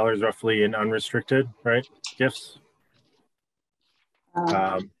 $375,000 roughly in unrestricted, right? Gifts.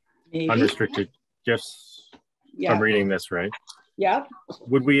 Unrestricted gifts. Yeah. I'm reading this right. Yep.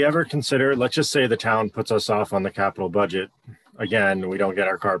 Would we ever consider, let's just say the town puts us off on the capital budget again, we don't get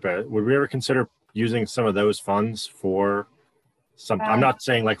our carpet, would we ever consider using some of those funds for some, I'm not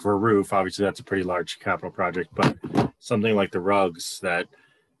saying like for a roof, obviously that's a pretty large capital project, but something like the rugs that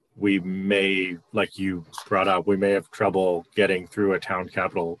we may, like you brought up, we may have trouble getting through a town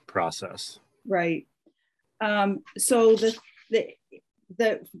capital process. Right. So the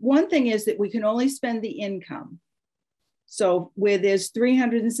one thing is that we can only spend the income. So where there's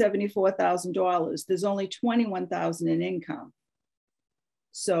 $374,000, there's only $21,000 in income.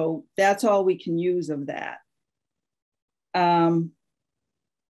 So that's all we can use of that.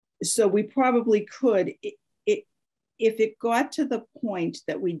 So we probably could, if it got to the point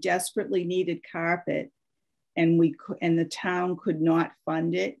that we desperately needed carpet and the town could not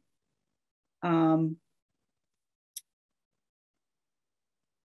fund it,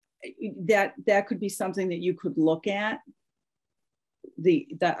 that could be something that you could look at,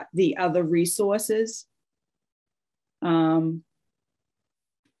 the other resources. I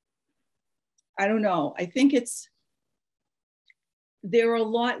don't know. I think there are a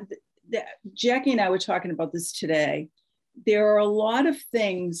lot that Jackie and I were talking about this today. There are a lot of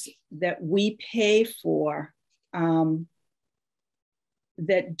things that we pay for that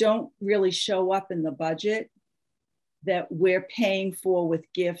don't really show up in the budget that we're paying for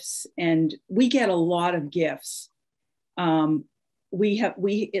with gifts, and we get a lot of gifts.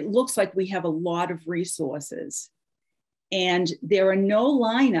 It looks like we have a lot of resources, and there are no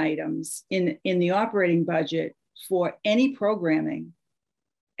line items in the operating budget for any programming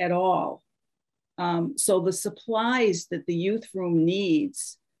at all. So the supplies that the youth room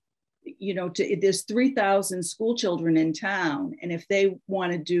needs, there's 3,000 school children in town, and if they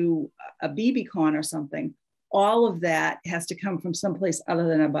want to do a BB-con or something, all of that has to come from someplace other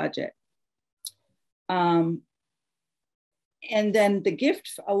than a budget. And then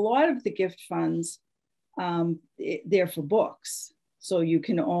a lot of the gift funds, they're for books. So you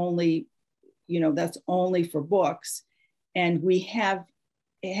can only, that's only for books. And we have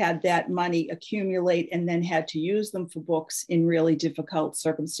had that money accumulate and then had to use them for books in really difficult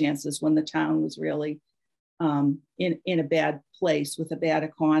circumstances when the town was really in a bad place with a bad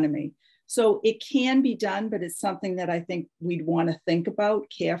economy. So it can be done, but it's something that I think we'd want to think about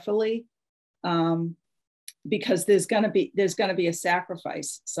carefully, because there's going to be a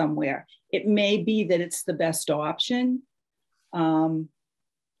sacrifice somewhere. It may be that it's the best option. Do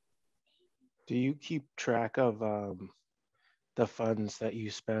you keep track of the funds that you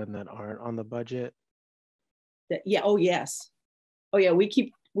spend that aren't on the budget? Yeah. Oh, yes. Oh, yeah.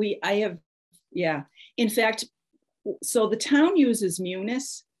 Yeah. In fact, so the town uses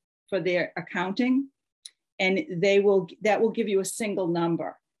Munis for their accounting, and that will give you a single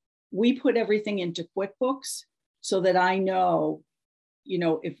number. We put everything into QuickBooks so that I know,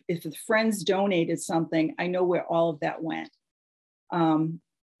 if the friends donated something, I know where all of that went.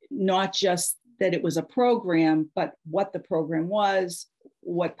 Not just that it was a program, but what the program was,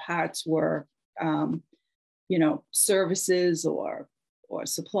 what parts were, services or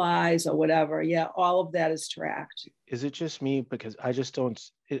supplies or whatever. Yeah, all of that is tracked. Is it just me? Because I just don't,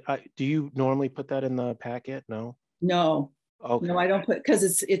 do you normally put that in the packet? No? No. Okay. No, I don't put,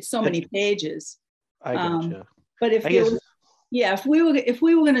 because it's so many pages. I gotcha. But if we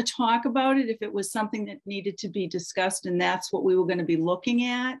were going to talk about it, if it was something that needed to be discussed and that's what we were going to be looking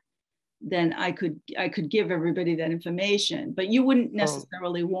at, then I could give everybody that information, but you wouldn't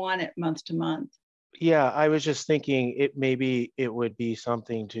necessarily want it month to month. Yeah, I was just thinking maybe it would be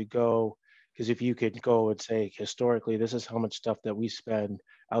something to go, because if you could go and say, historically, this is how much stuff that we spend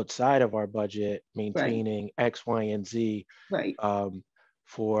outside of our budget maintaining X, Y, and Z, right?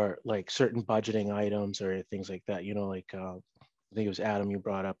 For like certain budgeting items or things like that, I think it was Adam, you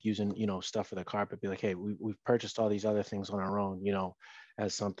brought up using, stuff for the carpet, be like, hey, we've purchased all these other things on our own,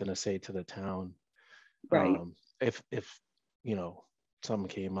 as something to say to the town. Right. If something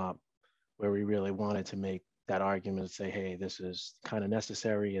came up where we really wanted to make that argument and say, hey, this is kind of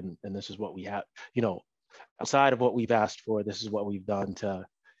necessary and this is what we have, outside of what we've asked for, this is what we've done to,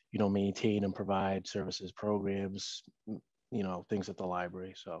 maintain and provide services, programs, things at the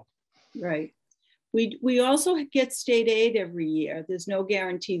library. So. Right. We also get state aid every year. There's no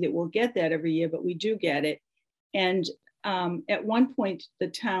guarantee that we'll get that every year, but we do get it. And at one point, the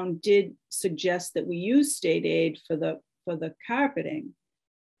town did suggest that we use state aid for the carpeting.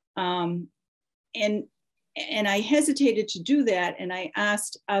 And I hesitated to do that. And I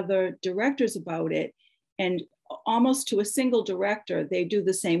asked other directors about it, and almost to a single director, they do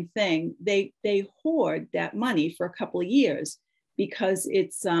the same thing. They hoard that money for a couple of years because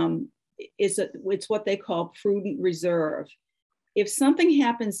it's what they call prudent reserve. If something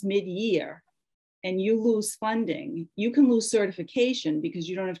happens mid-year and you lose funding, you can lose certification because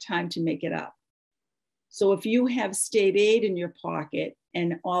you don't have time to make it up. So if you have state aid in your pocket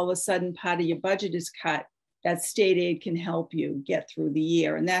and all of a sudden part of your budget is cut, that state aid can help you get through the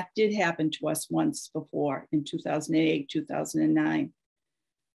year. And that did happen to us once before in 2008, 2009.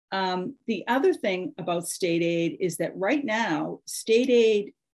 The other thing about state aid is that right now, state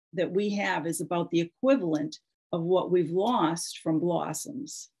aid that we have is about the equivalent of what we've lost from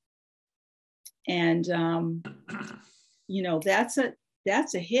Blossoms. And, you know, that's a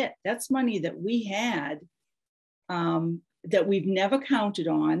hit. That's money that we had that we've never counted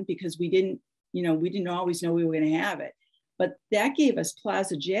on because we didn't always know we were going to have it. But that gave us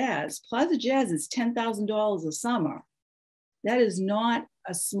Plaza Jazz. Plaza Jazz is $10,000 a summer. That is not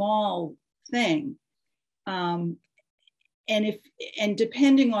a small thing. And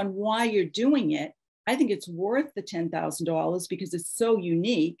depending on why you're doing it, I think it's worth the $10,000 because it's so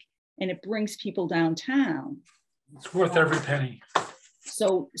unique and it brings people downtown. It's worth every penny.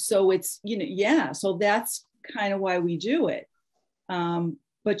 So it's, you know, yeah, so that's kind of why we do it.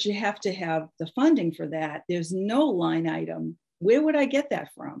 But you have to have the funding for that. There's no line item. Where would I get that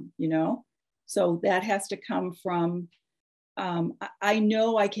from, you know? So that has to come from, I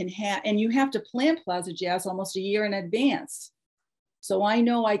know I can have, and you have to plan Plaza Jazz almost a year in advance. So I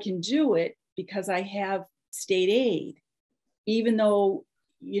know I can do it because I have state aid, even though,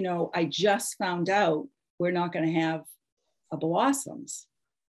 you know, I just found out we're not going to have a Blossoms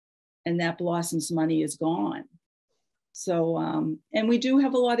and that Blossoms money is gone. So, and we do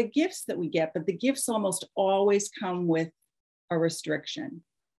have a lot of gifts that we get, but the gifts almost always come with a restriction.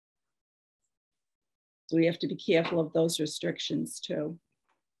 So we have to be careful of those restrictions too.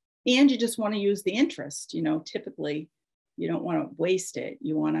 And you just want to use the interest, you know, typically you don't want to waste it.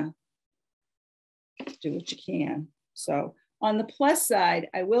 You want to do what you can. So on the plus side,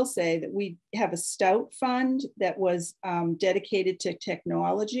 I will say that we have a Stout fund that was dedicated to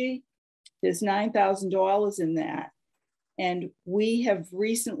technology. There's $9,000 in that. And we have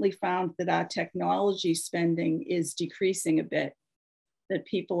recently found that our technology spending is decreasing a bit, that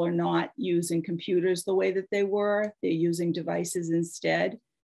people are not using computers the way that they were. They're using devices instead.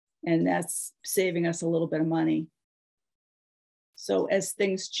 And that's saving us a little bit of money. So as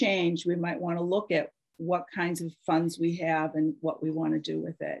things change, we might want to look at what kinds of funds we have and what we want to do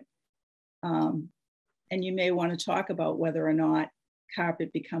with it. And you may want to talk about whether or not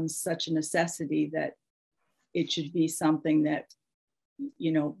carpet becomes such a necessity that it should be something that,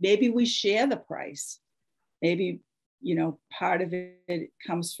 you know, maybe we share the price. Maybe, you know, part of it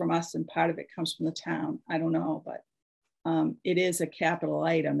comes from us and part of it comes from the town. I don't know, but it is a capital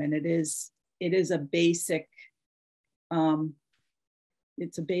item and it is a basic,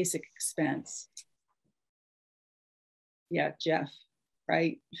 it's a basic expense. Yeah, Jeff,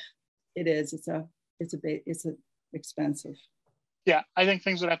 right? It is. It's expensive. Yeah, I think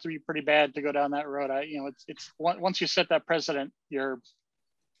things would have to be pretty bad to go down that road. It's once you set that precedent, you're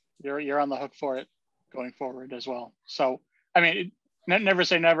on the hook for it going forward as well. So, I mean, never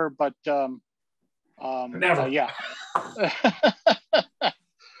say never, but never. Yeah,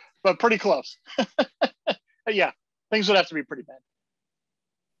 but pretty close. Yeah, things would have to be pretty bad.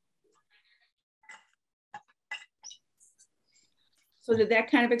 So did that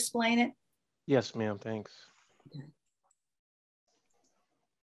kind of explain it? Yes, ma'am. Thanks. Okay.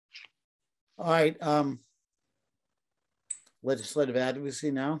 All right. Legislative advocacy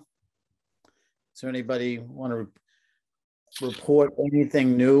now. Is there anybody want to report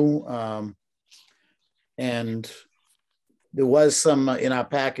anything new? And there was some in our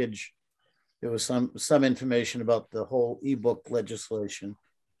package. There was some information about the whole ebook legislation.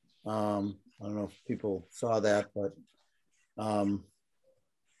 I don't know if people saw that, but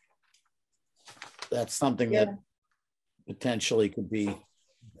that's something that potentially could be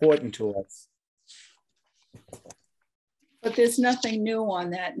important to us. But there's nothing new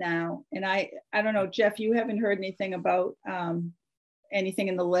on that now. And I don't know, Jeff, you haven't heard anything about anything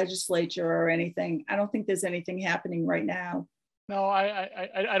in the legislature or anything. I don't think there's anything happening right now. No,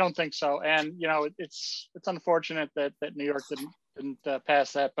 I don't think so. And, you know, it's unfortunate that New York didn't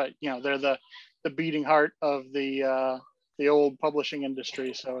pass that, but, you know, they're the beating heart of the old publishing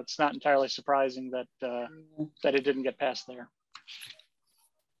industry. So it's not entirely surprising that it didn't get passed there.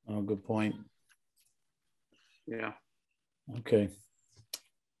 Oh, good point. Yeah. Okay.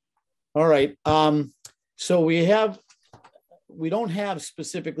 All right. So we don't have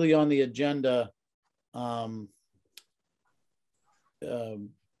specifically on the agenda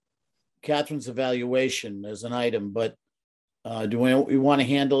Catherine's evaluation as an item, but do we want to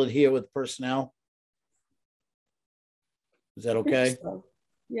handle it here with personnel? Is that okay? So.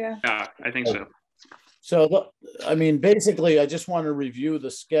 Yeah. Yeah, I think so. So, I mean, basically, I just want to review the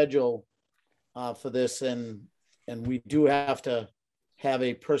schedule for this, and we do have to have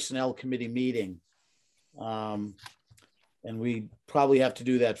a personnel committee meeting. And we probably have to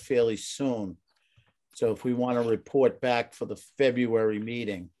do that fairly soon. So if we want to report back for the February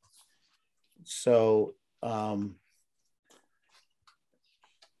meeting. So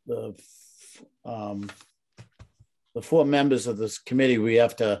the 4 members of this committee, we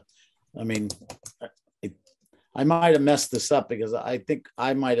have to, I mean, I might have messed this up because I think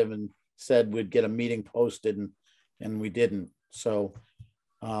I might have said we'd get a meeting posted and we didn't. So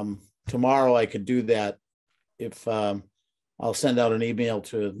tomorrow I could do that if I'll send out an email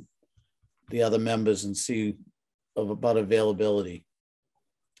to the other members and see about availability.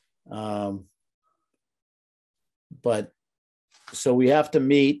 But so we have to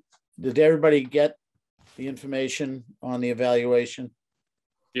meet. Did everybody get the information on the evaluation?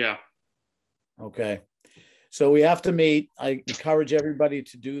 Yeah. Okay. So we have to meet. I encourage everybody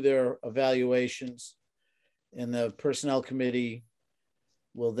to do their evaluations, and the personnel committee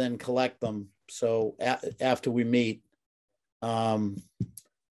will then collect them. So after we meet, then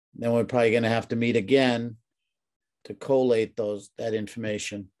we're probably going to have to meet again to collate that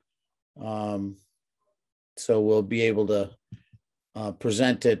information. So we'll be able to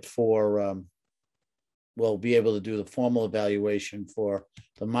present it for, we'll be able to do the formal evaluation for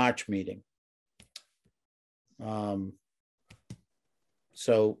the March meeting.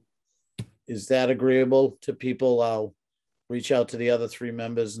 So is that agreeable to people? I'll reach out to the other 3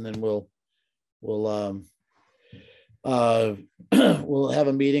 members, and then we'll we'll have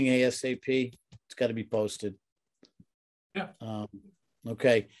a meeting ASAP. It's got to be posted. Yeah.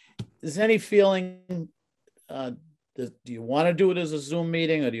 Okay. Is there any feeling, do you want to do it as a Zoom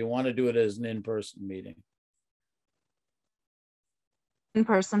meeting, or do you want to do it as an in-person meeting? In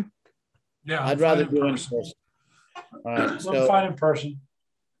person. Yeah, I'd rather do it in person. All right, I'm fine in person.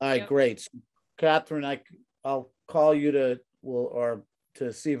 All right, great. So, Catherine, I'll call you to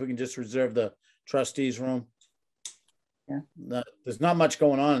see if we can just reserve the trustees room. Yeah. There's not much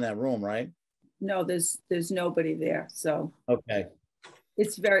going on in that room, right? No, there's nobody there. So okay.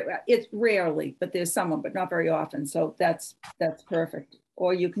 It's rarely, but there's someone, but not very often. So that's perfect.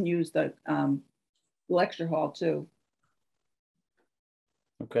 Or you can use the lecture hall too.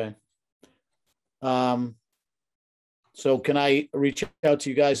 Okay. So can I reach out to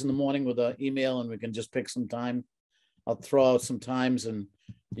you guys in the morning with an email, and we can just pick some time? I'll throw out some times and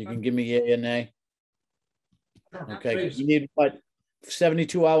you can give me yay or nay. Okay. You need what,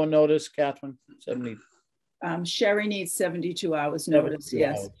 72-hour notice, Catherine? 70. Sherry needs 72 hours notice. 72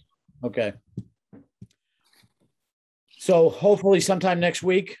 yes. Hours. Okay. So hopefully sometime next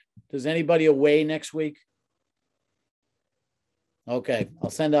week. Does anybody away next week? Okay. I'll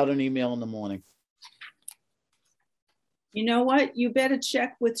send out an email in the morning. You know what? You better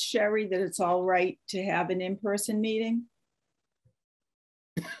check with Sherry that it's all right to have an in-person meeting.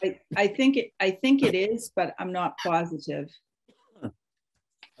 I think it is, but I'm not positive.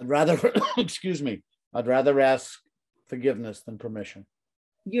 I'd rather, excuse me, I'd rather ask forgiveness than permission.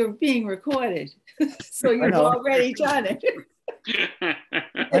 You're being recorded, so you've already done it.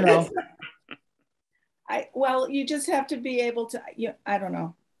 I know. Well, you just have to be able to, I don't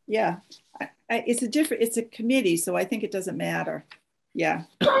know. Yeah, it's a committee, so I think it doesn't matter. Yeah,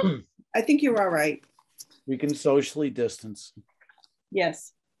 I think you're all right. We can socially distance.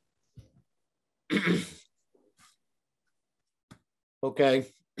 Yes. Okay.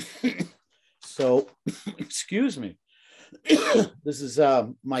 So, excuse me. This is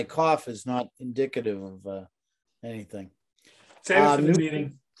my cough is not indicative of anything. Save it for the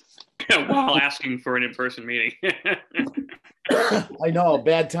meeting. While asking for an in-person meeting. I know,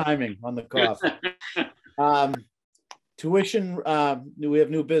 bad timing on the cough. Tuition, we have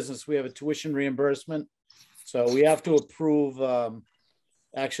new business. We have a tuition reimbursement. So we have to approve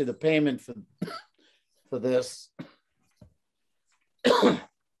actually the payment for this.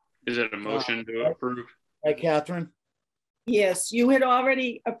 Is it a motion to approve? Hi, Catherine. Yes, you had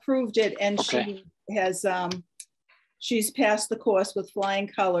already approved it, and okay. She has she's passed the course with flying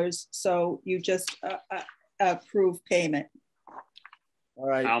colors. So you just approve payment. All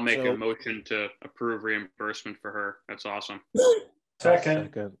right. I'll make a motion to approve reimbursement for her. That's awesome.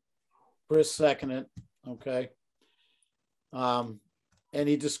 Second. Chris seconded. Okay.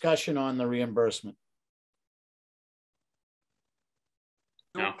 Any discussion on the reimbursement?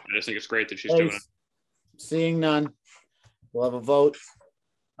 No, I just think it's great that she's doing it. Seeing none, we'll have a vote.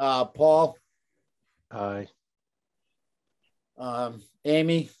 Paul? Aye.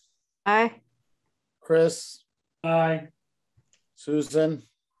 Amy? Aye. Chris? Aye. Susan?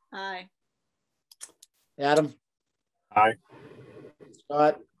 Aye. Adam? Aye.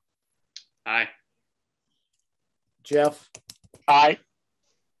 Scott? Aye. Jeff? Aye.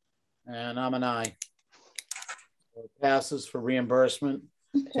 And I'm an aye. So it passes for reimbursement.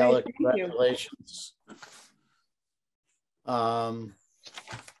 Okay, Tell her thank you. congratulations.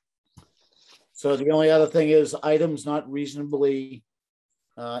 So the only other thing is items not reasonably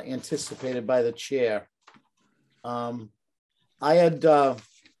anticipated by the chair. I had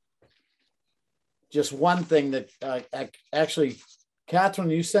just one thing that actually, Catherine,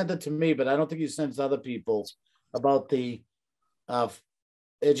 you sent it to me, but I don't think you sent it to other people about the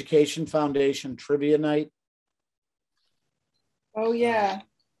Education Foundation Trivia Night. Oh, yeah.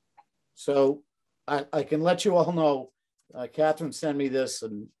 So I can let you all know, Catherine sent me this,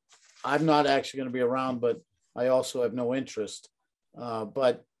 and I'm not actually going to be around, but I also have no interest.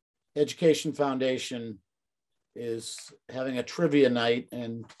 But Education Foundation is having a trivia night,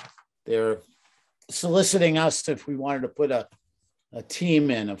 and they're soliciting us if we wanted to put a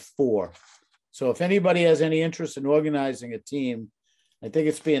team in of 4. So if anybody has any interest in organizing a team, I think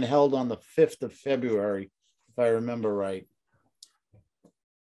it's being held on the 5th of February, if I remember right.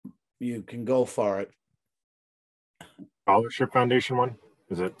 You can go for it. Scholarship Foundation one,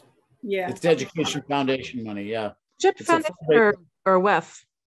 is it? Yeah. It's Education Foundation money, yeah. Chip It's Foundation or WEF?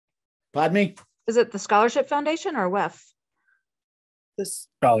 Pardon me? Is it the Scholarship Foundation or WEF? The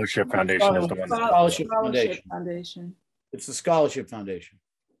Scholarship Foundation is the one. Scholarship Foundation. It's the Scholarship Foundation.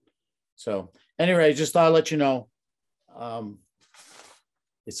 So anyway, just thought I'd let you know.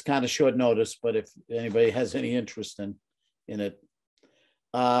 It's kind of short notice, but if anybody has any interest in it.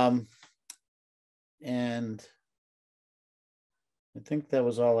 And I think that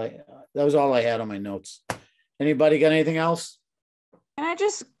was all I had on my notes. Anybody got anything else? Can I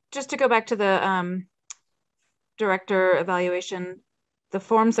just to go back to the director evaluation, the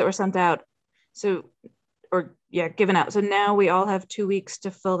forms that were sent out, given out. So now we all have 2 weeks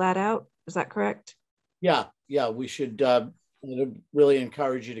to fill that out. Is that correct? Yeah, we should really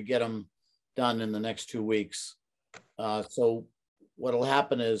encourage you to get them done in the next 2 weeks. So what'll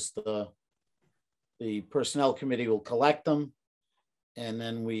happen is the personnel committee will collect them, and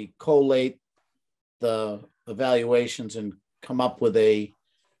then we collate the evaluations and come up with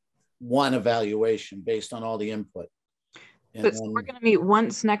one evaluation based on all the input. And but we're going to meet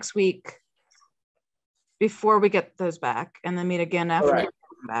once next week before we get those back, and then meet again after we get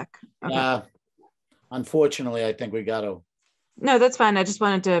them back. Okay. Unfortunately, I think we got to. No, that's fine. I just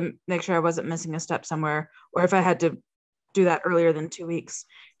wanted to make sure I wasn't missing a step somewhere, or if I had to do that earlier than 2 weeks.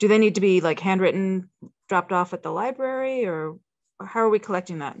 Do they need to be like handwritten, dropped off at the library, or how are we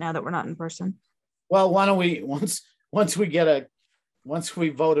collecting that now that we're not in person? Well, why don't we once we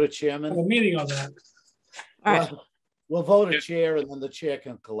vote a chairman, a meeting on that. All right. We'll vote a chair, and then the chair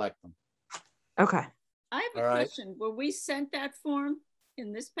can collect them. Okay. I have a question. Were we sent that form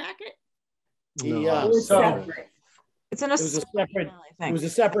in this packet? Yeah, It's separate. It's in a separate. It was a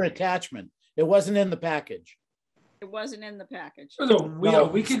separate attachment. It wasn't in the package. It wasn't in the package. A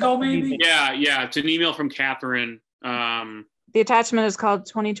week ago, maybe? Yeah. It's an email from Catherine. The attachment is called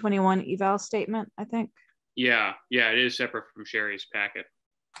 2021 eval statement, I think. Yeah, it is separate from Sherry's packet.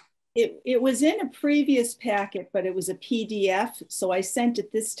 It was in a previous packet, but it was a PDF. So I sent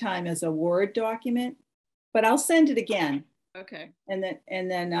it this time as a Word document, but I'll send it again. Okay. And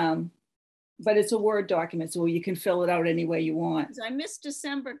then, but it's a Word document, so you can fill it out any way you want. I missed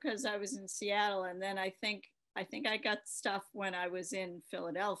December because I was in Seattle, and then I think I got stuff when I was in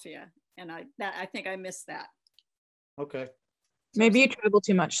Philadelphia, and I think I missed that. Okay. Maybe you travel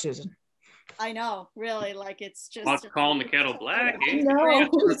too much, Susan. I know, really, like it's just. What's calling the kettle black? No,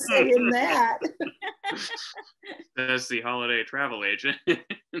 who's saying that? That's the holiday travel agent.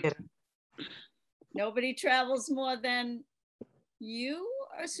 Nobody travels more than you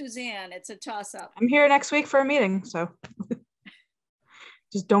or Suzanne. It's a toss-up. I'm here next week for a meeting, so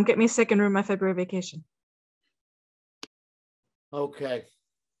just don't get me sick and ruin my February vacation. Okay.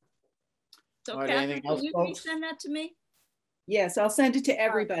 So, right, Catherine, can you resend that to me? Yes, I'll send it to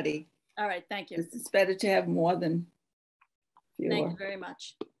everybody. All right, thank you. It's better to have more than fewer. Thank you very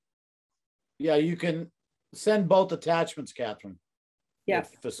much. Yeah, you can send both attachments, Catherine. Yeah.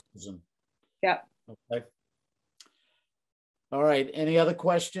 For Susan. Yeah. Okay. All right. Any other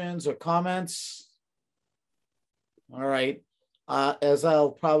questions or comments? All right. As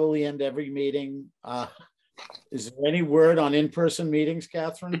I'll probably end every meeting, is there any word on in-person meetings,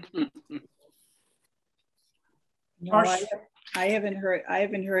 Catherine? No, I haven't heard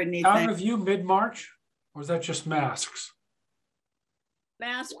anything. Town review mid-March, or is that just masks?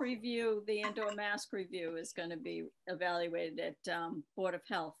 Mask review, the indoor mask review is going to be evaluated at Board of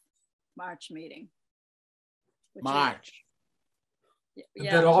Health March meeting. March.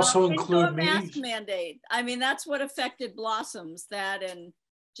 Yeah. That also well, include mask meetings? mandate. I mean, that's what affected Blossoms, that and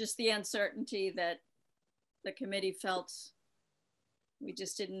just the uncertainty that the committee felt. We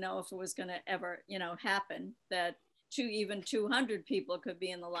just didn't know if it was going to ever, happen, that even 200 people could be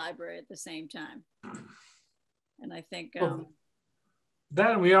in the library at the same time. And I think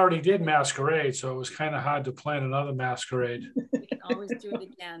then we already did masquerade, so it was kind of hard to plan another masquerade. we can always do it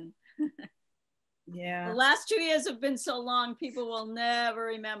again. Yeah. The last 2 years have been so long, people will never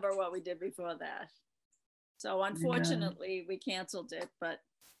remember what we did before that. So unfortunately, we canceled it, but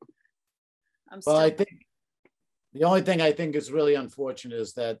I think the only thing I think is really unfortunate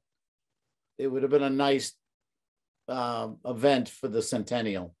is that it would have been a nice event for the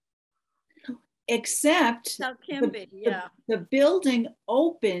centennial. Except the building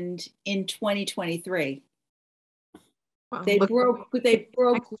opened in 2023. Wow, they broke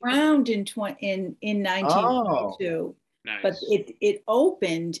ground in 1922, nice. But it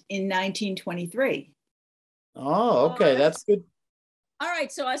opened in 1923. Oh, okay, that's good. All right,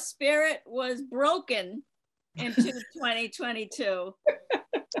 so our spirit was broken into 2022,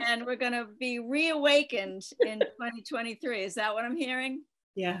 and we're going to be reawakened in 2023. Is that what I'm hearing?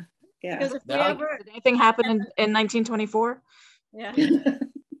 Yeah, yeah. Because if we ever, did anything happen in 1924? Yeah. Do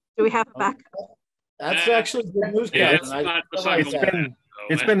we have it back? That's actually good news, Kevin.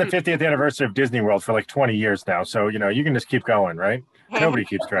 It's been the 50th anniversary of Disney World for like 20 years now. So, you can just keep going, right? Nobody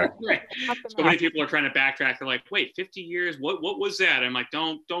keeps track. Right. So many people are trying to backtrack. They're like, wait, 50 years? What was that? I'm like,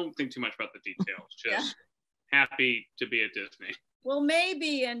 don't think too much about the details. Just happy to be at Disney. Well,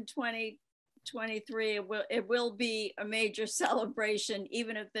 maybe in 2023, it will be a major celebration,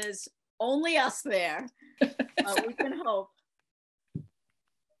 even if there's only us there. We can hope.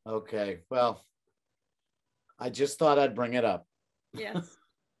 Okay, well, I just thought I'd bring it up. Yes,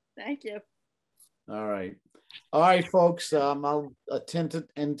 thank you. All right, folks. I'll attempt to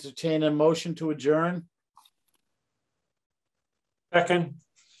entertain a motion to adjourn. Second.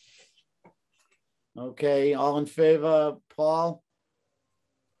 Okay, all in favor, Paul?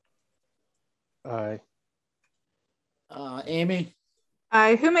 Aye. Amy?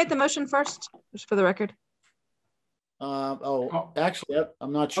 Aye. Who made the motion first, just for the record? Actually,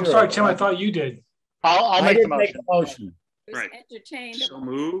 I'm not sure. I'm sorry, Tim, I thought you did. I'll make the motion. Right. Entertained. So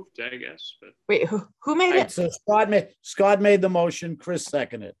moved, I guess. But wait, who made it? So Scott made the motion. Chris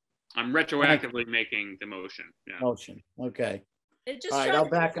seconded. I'm retroactively making the motion. Yeah. Motion. Okay. It just all right, I'll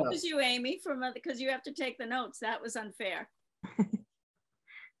back up. You, Amy, because you have to take the notes. That was unfair.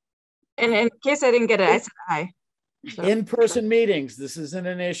 And in case I didn't get it, I said aye. So. In-person meetings. This isn't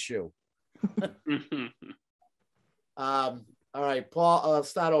an issue. All right, Paul. I'll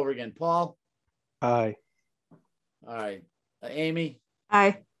start over again. Paul. Aye. All right. Amy.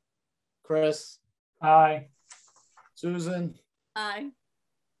 Aye. Chris. Aye. Susan. Aye.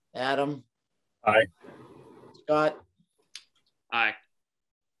 Adam. Aye. Scott. Aye.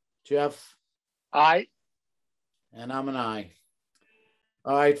 Jeff. Aye. And I'm an aye.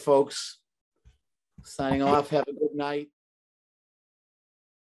 All right, folks. Signing off. Have a good night.